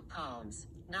wrinkled palms.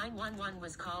 911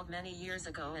 was called many years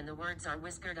ago and the words are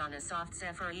whispered on a soft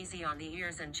zephyr, easy on the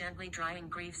ears and gently drying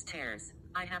grief's tears.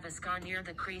 I have a scar near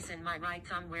the crease in my right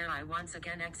thumb where I once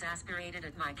again, exasperated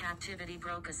at my captivity,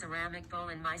 broke a ceramic bowl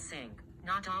in my sink.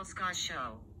 Not all scars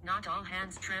show. Not all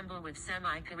hands tremble with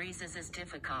semi-paresis is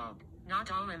difficult.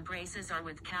 Not all embraces are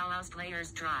with calloused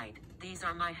layers dried. These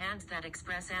are my hands that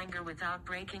express anger without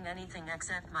breaking anything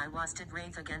except my wasted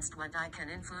wraith against what I can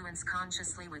influence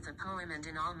consciously with a poem, and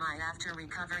in all my after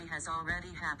recovery has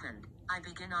already happened. I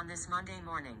begin on this Monday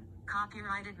morning.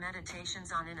 Copyrighted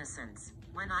Meditations on Innocence.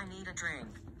 When I Need a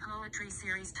Drink. Poetry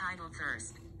series title.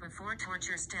 Thirst. Before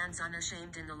torture stands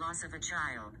unashamed in the loss of a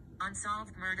child.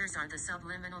 Unsolved murders are the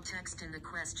subliminal text in the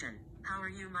question, how are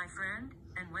you, my friend?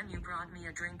 And when you brought me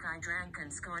a drink I drank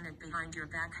and scorn it behind your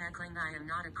back, heckling I am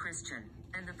not a Christian.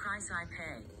 And the price I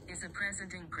pay is a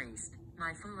present increased,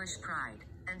 my foolish pride.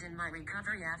 And in my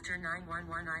recovery after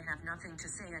 911 I have nothing to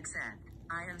say except,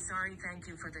 I am sorry, thank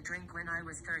you for the drink when I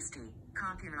was thirsty.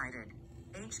 Copyrighted.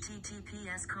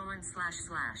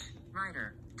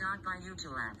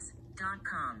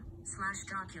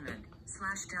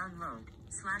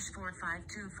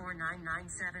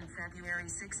 February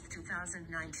 6,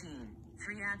 2019.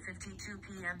 3:52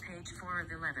 p.m. Page 4 of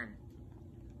 11.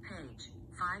 Page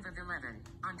 5 of 11.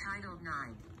 Untitled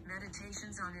 9.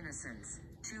 Meditations on Innocence.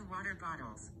 2 water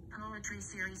bottles. Poetry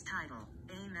series title.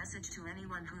 A message to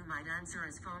anyone who might answer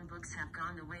as phone books have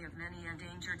gone the way of many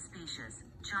endangered species.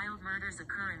 Child murders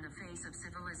occur in the face of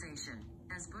civilization.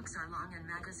 As books are long and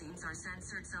magazines are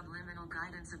censored, subliminal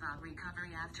guidance about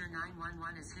recovery after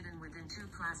 911 is hidden within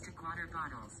 2 plastic water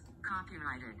bottles.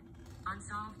 Copyrighted.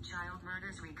 Unsolved child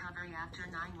murders recovery after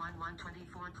 911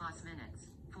 24 plus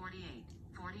minutes. 48.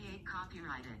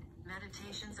 Copyrighted.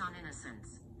 Meditations on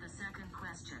Innocence. The second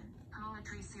question.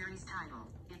 Poetry series title.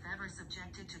 If ever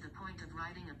subjected to the point of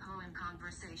writing a poem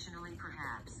conversationally,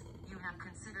 perhaps you have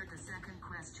considered the second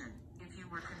question. If you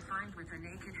were confined with a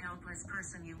naked, helpless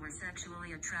person you were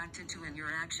sexually attracted to and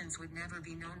your actions would never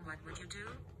be known, what would you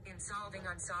do? In solving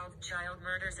unsolved child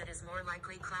murders it is more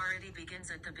likely clarity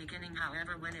begins at the beginning.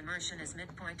 However, when immersion is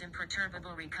midpoint,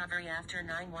 imperturbable recovery after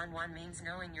 911 means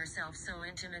knowing yourself so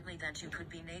intimately that you could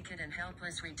be naked and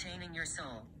helpless, retaining your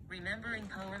soul. Remembering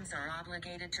poems are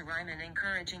obligated to rhyme and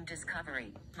encouraging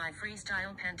discovery. My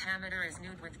freestyle pentameter is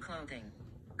nude with clothing.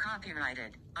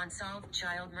 Copyrighted. Unsolved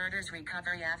child murders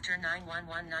recovery after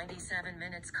 911 97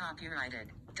 minutes.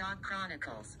 Copyrighted. Dog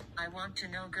Chronicles. I want to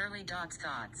know girly dog's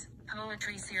thoughts.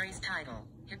 Poetry series title.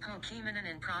 Hippokeminin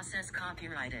in process.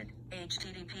 Copyrighted.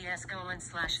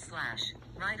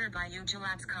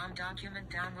 https://writer.byugilabs.com document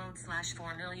download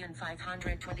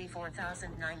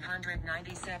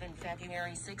 /4,524,997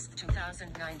 February 6,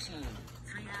 2019.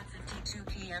 3:52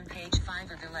 p.m. Page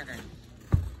 5 of 11.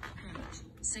 Page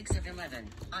 6 of 11.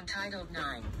 Untitled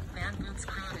 9. Man Boots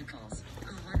Chronicles.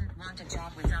 Who wouldn't want a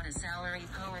job without a salary?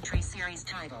 Poetry series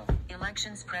title.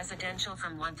 Elections presidential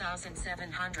from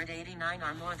 1789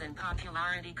 are more than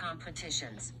popularity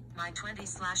competitions. My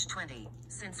 20/20,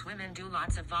 since women do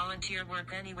lots of volunteer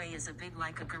work anyway, is a bit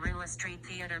like a guerrilla street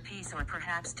theater piece, or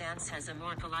perhaps dance has a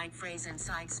more polite phrase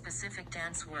inside specific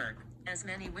dance work. As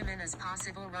many women as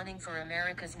possible running for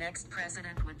America's next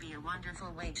president would be a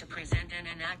wonderful way to present and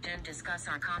enact and discuss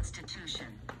our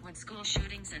Constitution. Would school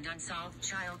shootings and unsolved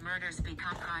child murders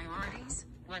become priorities?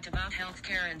 What about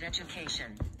healthcare and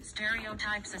education?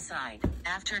 Stereotypes aside,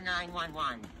 after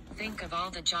 9/11, think of all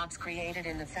the jobs created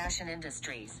in the fashion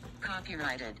industries.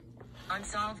 Copyrighted.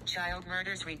 Unsolved child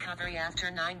murders recovery after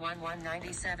 9/11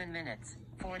 97 minutes.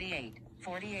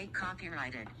 48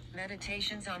 copyrighted.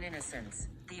 Meditations on Innocence.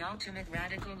 The Ultimate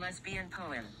Radical Lesbian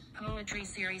Poem. Poetry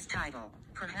series title.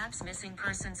 Perhaps missing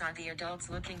persons are the adults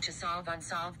looking to solve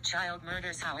unsolved child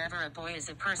murders. However, a boy is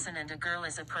a person and a girl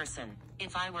is a person.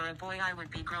 If I were a boy, I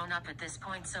would be grown up at this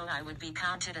point, so I would be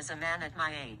counted as a man at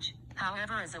my age.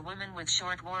 However, as a woman with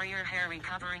short warrior hair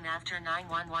recovering after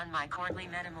 9/11, my courtly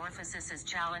metamorphosis is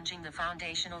challenging the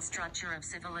foundational structure of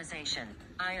civilization.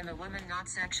 I am a woman not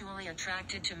sexually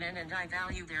attracted to men, and I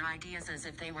value their ideas as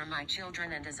if they were my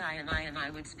children, and as I am, I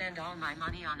would spend all my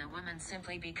money on a woman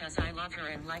simply because I love her,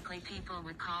 and likely people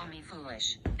would call me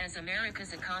foolish. As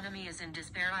America's economy is in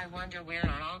despair, I wonder where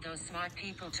are all those smart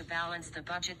people to balance the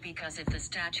budget, because if the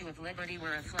Statue of Liberty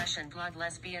were a flesh and blood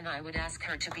lesbian, I would ask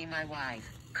her to be my wife.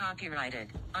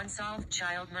 Copyrighted. Unsolved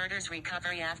child murders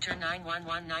recovery after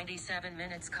 9/11 97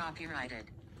 minutes. Copyrighted.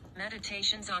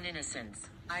 Meditations on Innocence.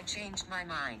 I changed my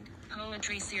mind.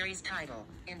 Poetry series title.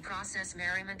 In process,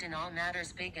 merriment in all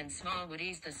matters big and small would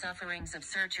ease the sufferings of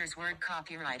searchers. Word.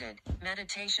 Copyrighted.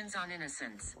 Meditations on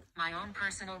Innocence. My own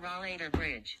personal Rollator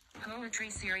Bridge. Poetry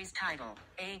series title.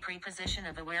 A preposition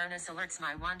of awareness alerts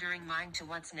my wandering mind to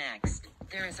what's next.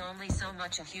 There is only so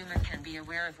much a human can be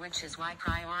aware of, which is why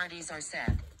priorities are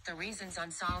set. The reasons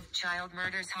unsolved child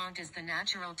murders haunt is the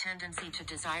natural tendency to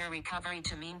desire recovery,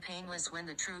 to mean painless, when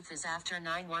the truth is after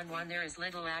 9/11 there is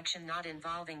little action not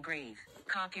involving grief.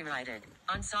 Copyrighted.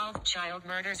 Unsolved child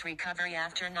murders recovery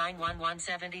after 9/11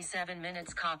 77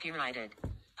 minutes. Copyrighted.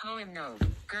 Poem note.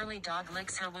 Girly dog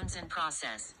licks her wounds in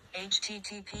process.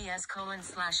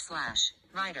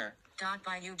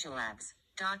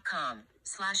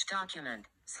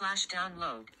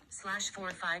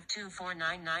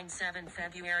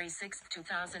 February 6,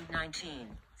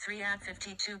 2019.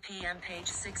 3:52 p.m. Page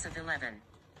 6 of 11.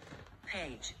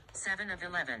 Page 7 of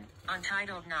 11.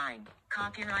 Untitled 9.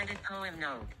 Copyrighted poem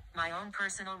note. My own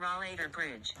personal Rollator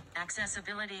Bridge.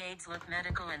 Accessibility aids look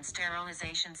medical and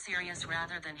sterilization serious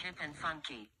rather than hip and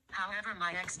funky. However,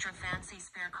 my extra fancy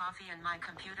spare coffee and my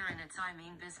computer in its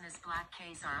business black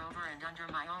case are over and under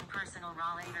my own personal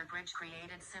Rollator Bridge,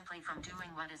 created simply from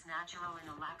doing what is natural in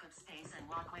a lack of space and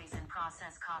walkways in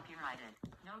process. Copyrighted.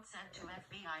 Note sent to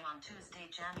FBI on Tuesday,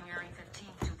 January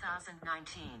 15,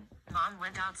 2019. Mom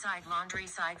went outside laundry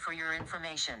side for your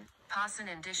information. Passin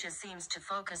in dishes seems to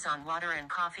focus on water and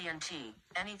coffee and tea.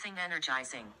 Anything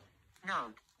energizing.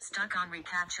 Note. Stuck on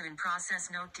recapture in process.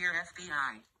 Note, dear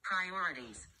FBI.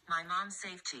 Priorities. My mom's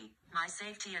safety, my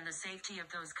safety, and the safety of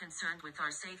those concerned with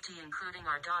our safety, including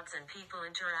our dogs and people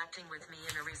interacting with me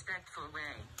in a respectful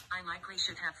way. I likely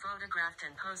should have photographed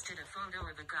and posted a photo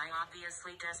of a guy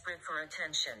obviously desperate for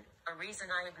attention. A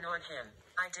reason I ignored him.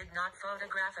 I did not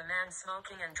photograph a man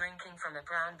smoking and drinking from a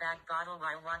brown bag bottle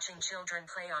while watching children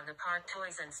play on the park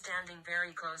toys and standing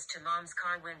very close to mom's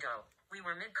car window. We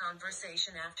were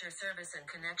mid-conversation after service and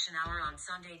connection hour on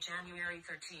Sunday, January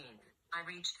 13th. I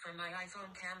reached for my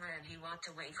iPhone camera and he walked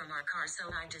away from our car,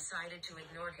 so I decided to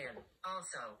ignore him.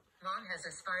 Also, Mom has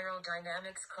a spiral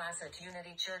dynamics class at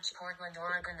Unity Church, Portland,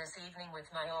 Oregon this evening with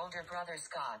my older brother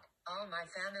Scott. All my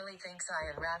family thinks I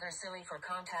am rather silly for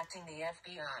contacting the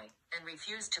FBI, and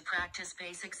refuse to practice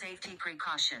basic safety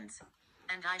precautions.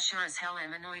 And I sure as hell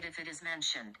am annoyed if it is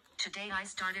mentioned. Today I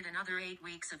started another 8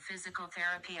 weeks of physical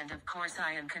therapy, and of course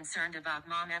I am concerned about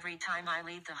Mom every time I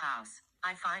leave the house.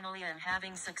 I finally am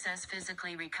having success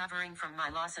physically recovering from my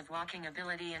loss of walking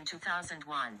ability in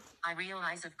 2001. I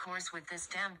realize, of course, with this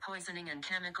damn poisoning and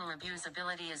chemical abuse,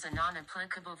 ability is a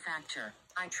non-applicable factor.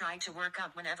 I try to work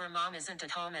out whenever Mom isn't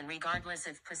at home, and regardless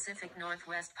if Pacific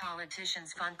Northwest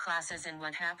politicians fund classes in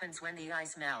what happens when the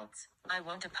ice melts. I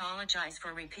won't apologize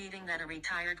for repeating that a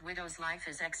retired widow's life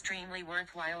is extremely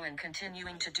worthwhile, and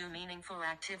continuing to do meaningful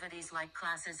activities like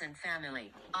classes and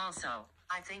family. Also,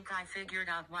 I think I figured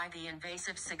out why the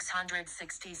invasive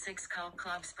 666 cult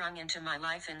club sprung into my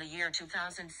life in the year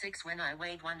 2006 when I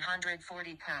weighed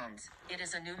 140 pounds. It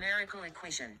is a numerical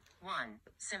equation. 1.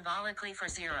 Symbolically for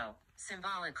 0.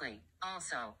 Symbolically.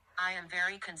 Also, I am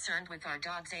very concerned with our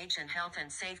dog's age and health and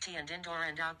safety and indoor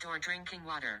and outdoor drinking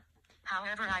water.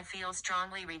 However, I feel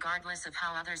strongly regardless of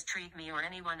how others treat me or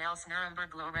anyone else.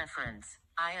 Nuremberg Law reference.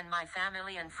 I and my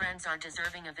family and friends are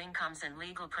deserving of incomes and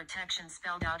legal protection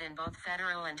spelled out in both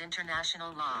federal and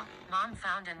international law. Mom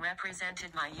found and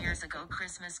represented my years ago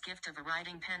Christmas gift of a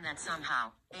writing pen that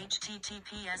somehow,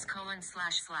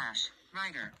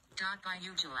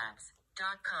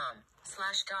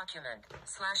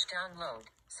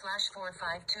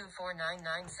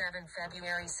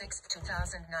 February 6,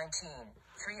 2019.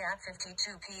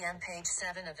 3:52 p.m. Page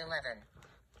 7 of 11.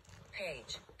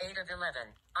 Page 8 of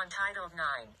 11. Untitled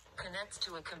 9. Connects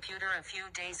to a computer a few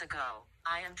days ago.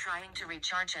 I am trying to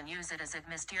recharge and use it as it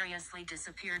mysteriously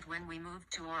disappeared when we moved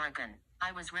to Oregon.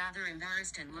 I was rather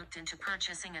embarrassed and looked into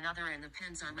purchasing another, and the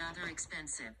pens are rather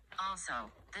expensive. Also,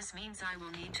 this means I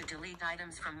will need to delete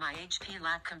items from my HP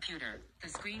lab computer. The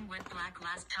screen went black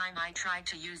last time I tried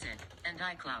to use it, and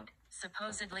iCloud,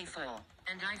 supposedly full,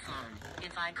 and iPhone.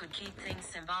 If I could keep things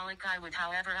symbolic I would.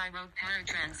 However, I wrote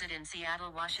paratransit in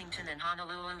Seattle, Washington and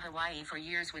Honolulu, Hawaii for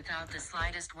years without the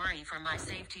slightest worry for my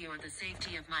safety or the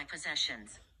safety of my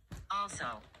possessions.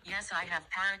 Also, yes, I have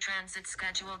paratransit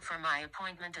scheduled for my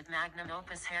appointment at Magnum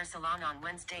Opus Hair Salon on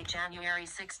Wednesday, January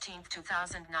 16,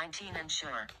 2019, and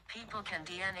sure, people can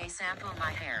DNA sample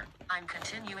my hair. I'm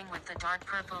continuing with the dark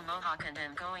purple mohawk and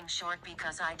am going short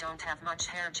because I don't have much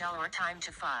hair gel or time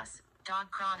to fuss. Dog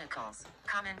Chronicles.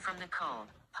 Come in from the cold.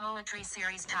 Poetry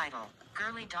series title.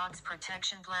 Girly Dog's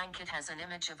Protection Blanket has an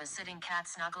image of a sitting cat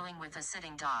snuggling with a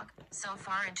sitting dog. So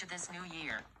far into this new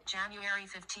year, January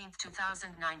 15,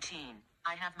 2019,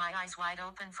 I have my eyes wide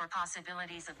open for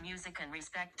possibilities of music and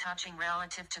respect touching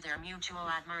relative to their mutual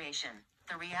admiration.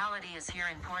 The reality is here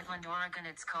in Portland, Oregon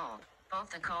it's cold.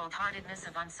 Both the cold-heartedness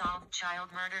of unsolved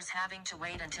child murders having to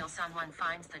wait until someone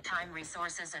finds the time,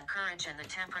 resources and courage, and the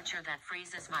temperature that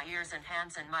freezes my ears and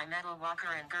hands and my metal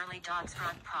walker and girly dog's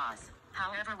front paws.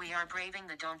 However, we are braving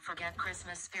the don't forget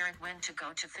Christmas spirit wind to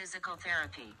go to physical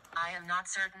therapy. I am not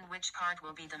certain which part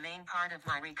will be the main part of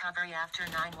my recovery after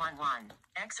 911.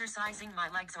 Exercising my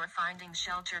legs or finding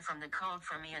shelter from the cold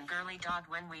for me and girly dog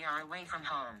when we are away from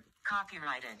home.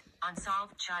 Copyrighted.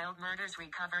 Unsolved Child Murders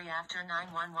Recovery After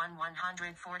 911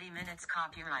 140 minutes.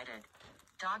 Copyrighted.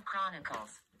 Dog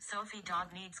Chronicles. Sophie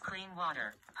Dog Needs Clean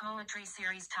Water. Poetry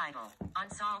series title.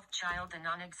 Unsolved Child, the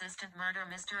non-existent murder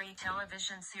mystery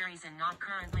television series and not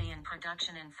currently in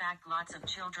production. In fact, lots of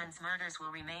children's murders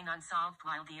will remain unsolved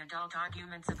while the adult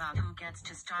arguments about who gets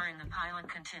to star in the pilot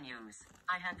continues.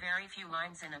 I had very few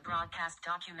lines in a broadcast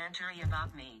documentary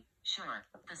about me. Sure,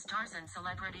 the stars and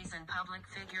celebrities and public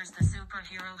figures, the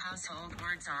superhero household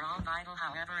words are all vital.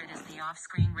 However, it is the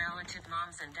off-screen relative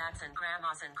moms and dads and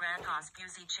grandmas and grandpas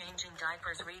busy changing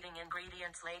diapers, reading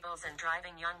ingredients labels and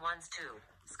driving young ones to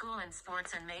school and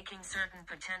sports and making certain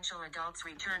potential adults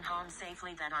return home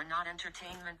safely that are not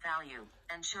entertainment value.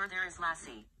 And sure, there is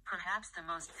Lassie, perhaps the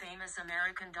most famous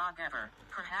American dog ever.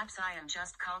 Perhaps I am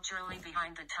just culturally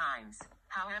behind the times.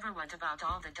 However, what about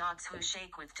all the dogs who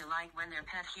shake with delight when their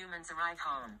pet humans arrive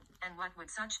home? And what would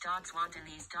such dogs want in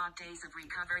these dog days of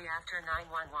recovery after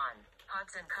 911?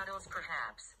 Hugs and cuddles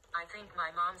perhaps. I think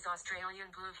my mom's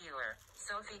Australian Blue Heeler,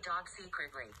 Sophie Dog,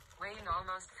 secretly weighing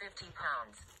almost 50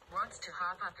 pounds, wants to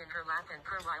hop up in her lap and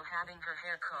purr while having her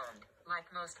hair combed.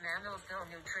 Like most mammals though,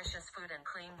 nutritious food and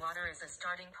clean water is a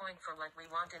starting point for what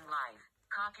we want in life.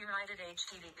 Copyrighted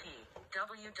http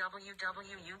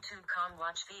www.youtube.com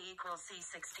watch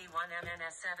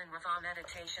V=C61MNS7 Rava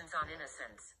Meditations on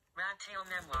Innocence. Rat Tail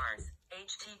Memoirs.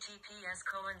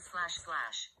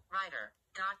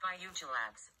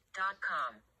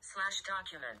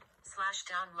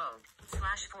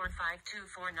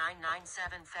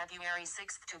 February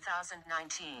 6,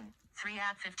 2019.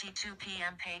 3:52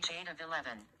 p.m. Page 8 of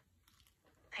 11.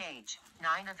 Page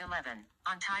 9 of 11.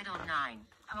 Untitled 9.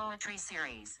 Poetry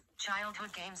series.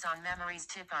 Childhood games on memories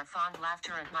tip our fond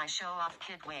laughter at my show-off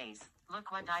kid ways.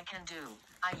 Look what I can do.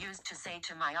 I used to say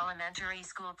to my elementary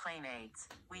school playmates.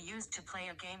 We used to play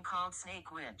a game called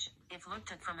Snake Witch. If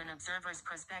looked at from an observer's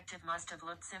perspective, must have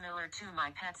looked similar to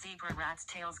my pet zebra rat's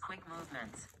tail's quick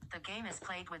movements. The game is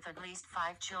played with at least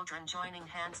 5 children joining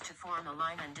hands to form a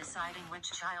line and deciding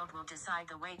which child will decide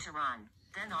the way to run.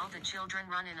 Then all the children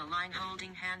run in a line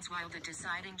holding hands while the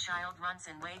deciding child runs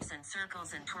in waves and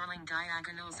circles and twirling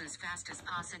diagonals as fast as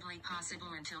possibly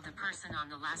possible until the person on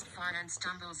the last far end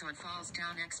stumbles or falls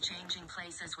down, exchanging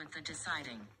places with the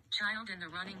deciding child, and the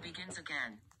running begins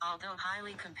again. Although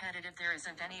highly competitive, there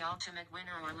isn't any ultimate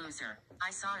winner or loser.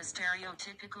 I saw a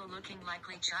stereotypical looking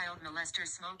likely child molester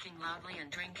smoking loudly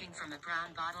and drinking from a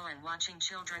brown bottle and watching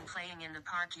children playing in the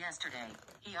park yesterday.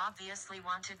 He obviously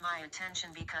wanted my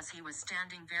attention because he was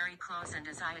standing very close, and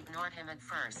as I ignored him at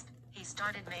first, He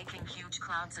started making huge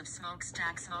clouds of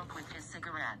smokestack smoke with his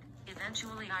cigarette.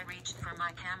 Eventually I reached for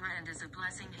my camera and as a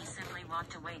blessing he simply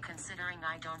walked away. Considering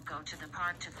I don't go to the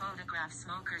park to photograph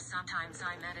smokers, sometimes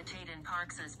I meditate in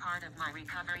parks as part of my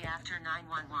recovery after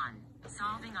 9/11.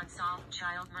 Solving unsolved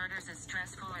child murders is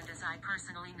stressful, and as I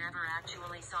personally never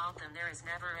actually solved them, there is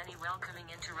never any welcoming,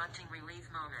 interrupting relief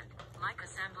moment. Like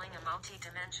assembling a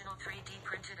multi-dimensional 3D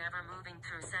printed ever-moving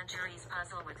through centuries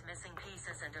puzzle with missing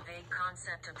pieces and a vague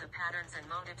concept of the patterns and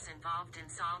motives involved in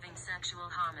solving sexual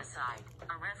homicide.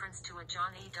 A reference to a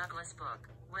John E. Douglas book.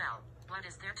 Well, what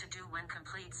is there to do when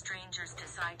complete strangers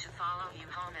decide to follow you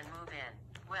home and move in?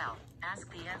 Well,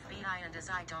 ask the FBI, and as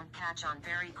I don't catch on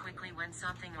very quickly when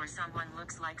something or someone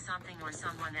looks like something or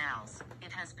someone else,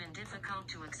 it has been difficult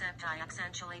to accept. I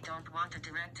essentially don't want a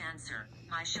direct answer.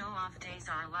 My show-off days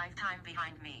are a lifetime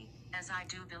behind me, as I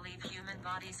do believe human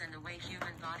bodies and the way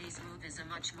human bodies move is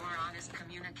a much more honest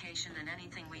communication than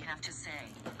anything we have to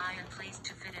say. I am pleased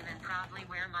to fit in and proudly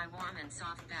wear my warm and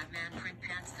soft Batman print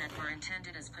pants that were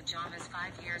intended as pajamas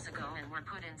 5 years ago and were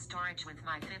put in storage with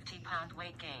my 50-pound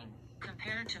weight gain.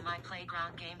 Compared to my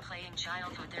playground game-playing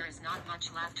childhood, there is not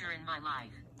much laughter in my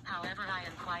life. However, I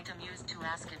am quite amused to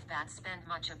ask if bats spend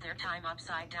much of their time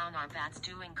upside down. Are bats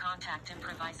doing contact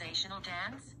improvisational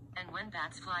dance? And when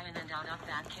bats fly in and out of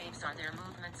bat caves, are their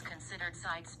movements considered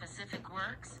site-specific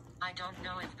works? I don't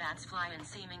know if bats fly in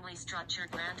seemingly structured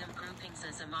random groupings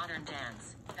as a modern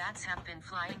dance. Bats have been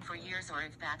flying for years, or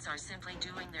if bats are simply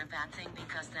doing their bat thing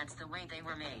because that's the way they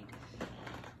were made.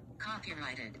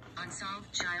 Copyrighted.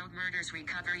 Unsolved Child Murders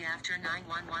Recovery After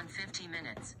 9/11 50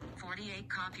 minutes. 48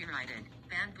 copyrighted.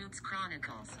 Band Boots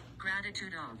Chronicles.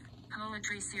 Gratitude of.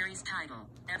 Poetry series title.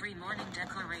 Every morning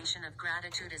declaration of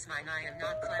gratitude is mine. I am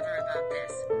not clever about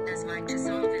this, as mine to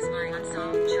solve is my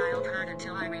unsolved childhood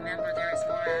until I remember there is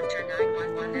more after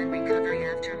 9/11 and recovery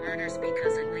after murders,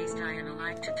 because at least I am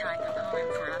alive to type a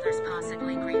poem for others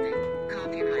possibly grieving.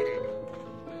 Copyrighted.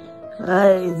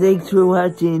 Hi, thanks for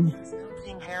watching.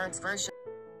 Harrod's version.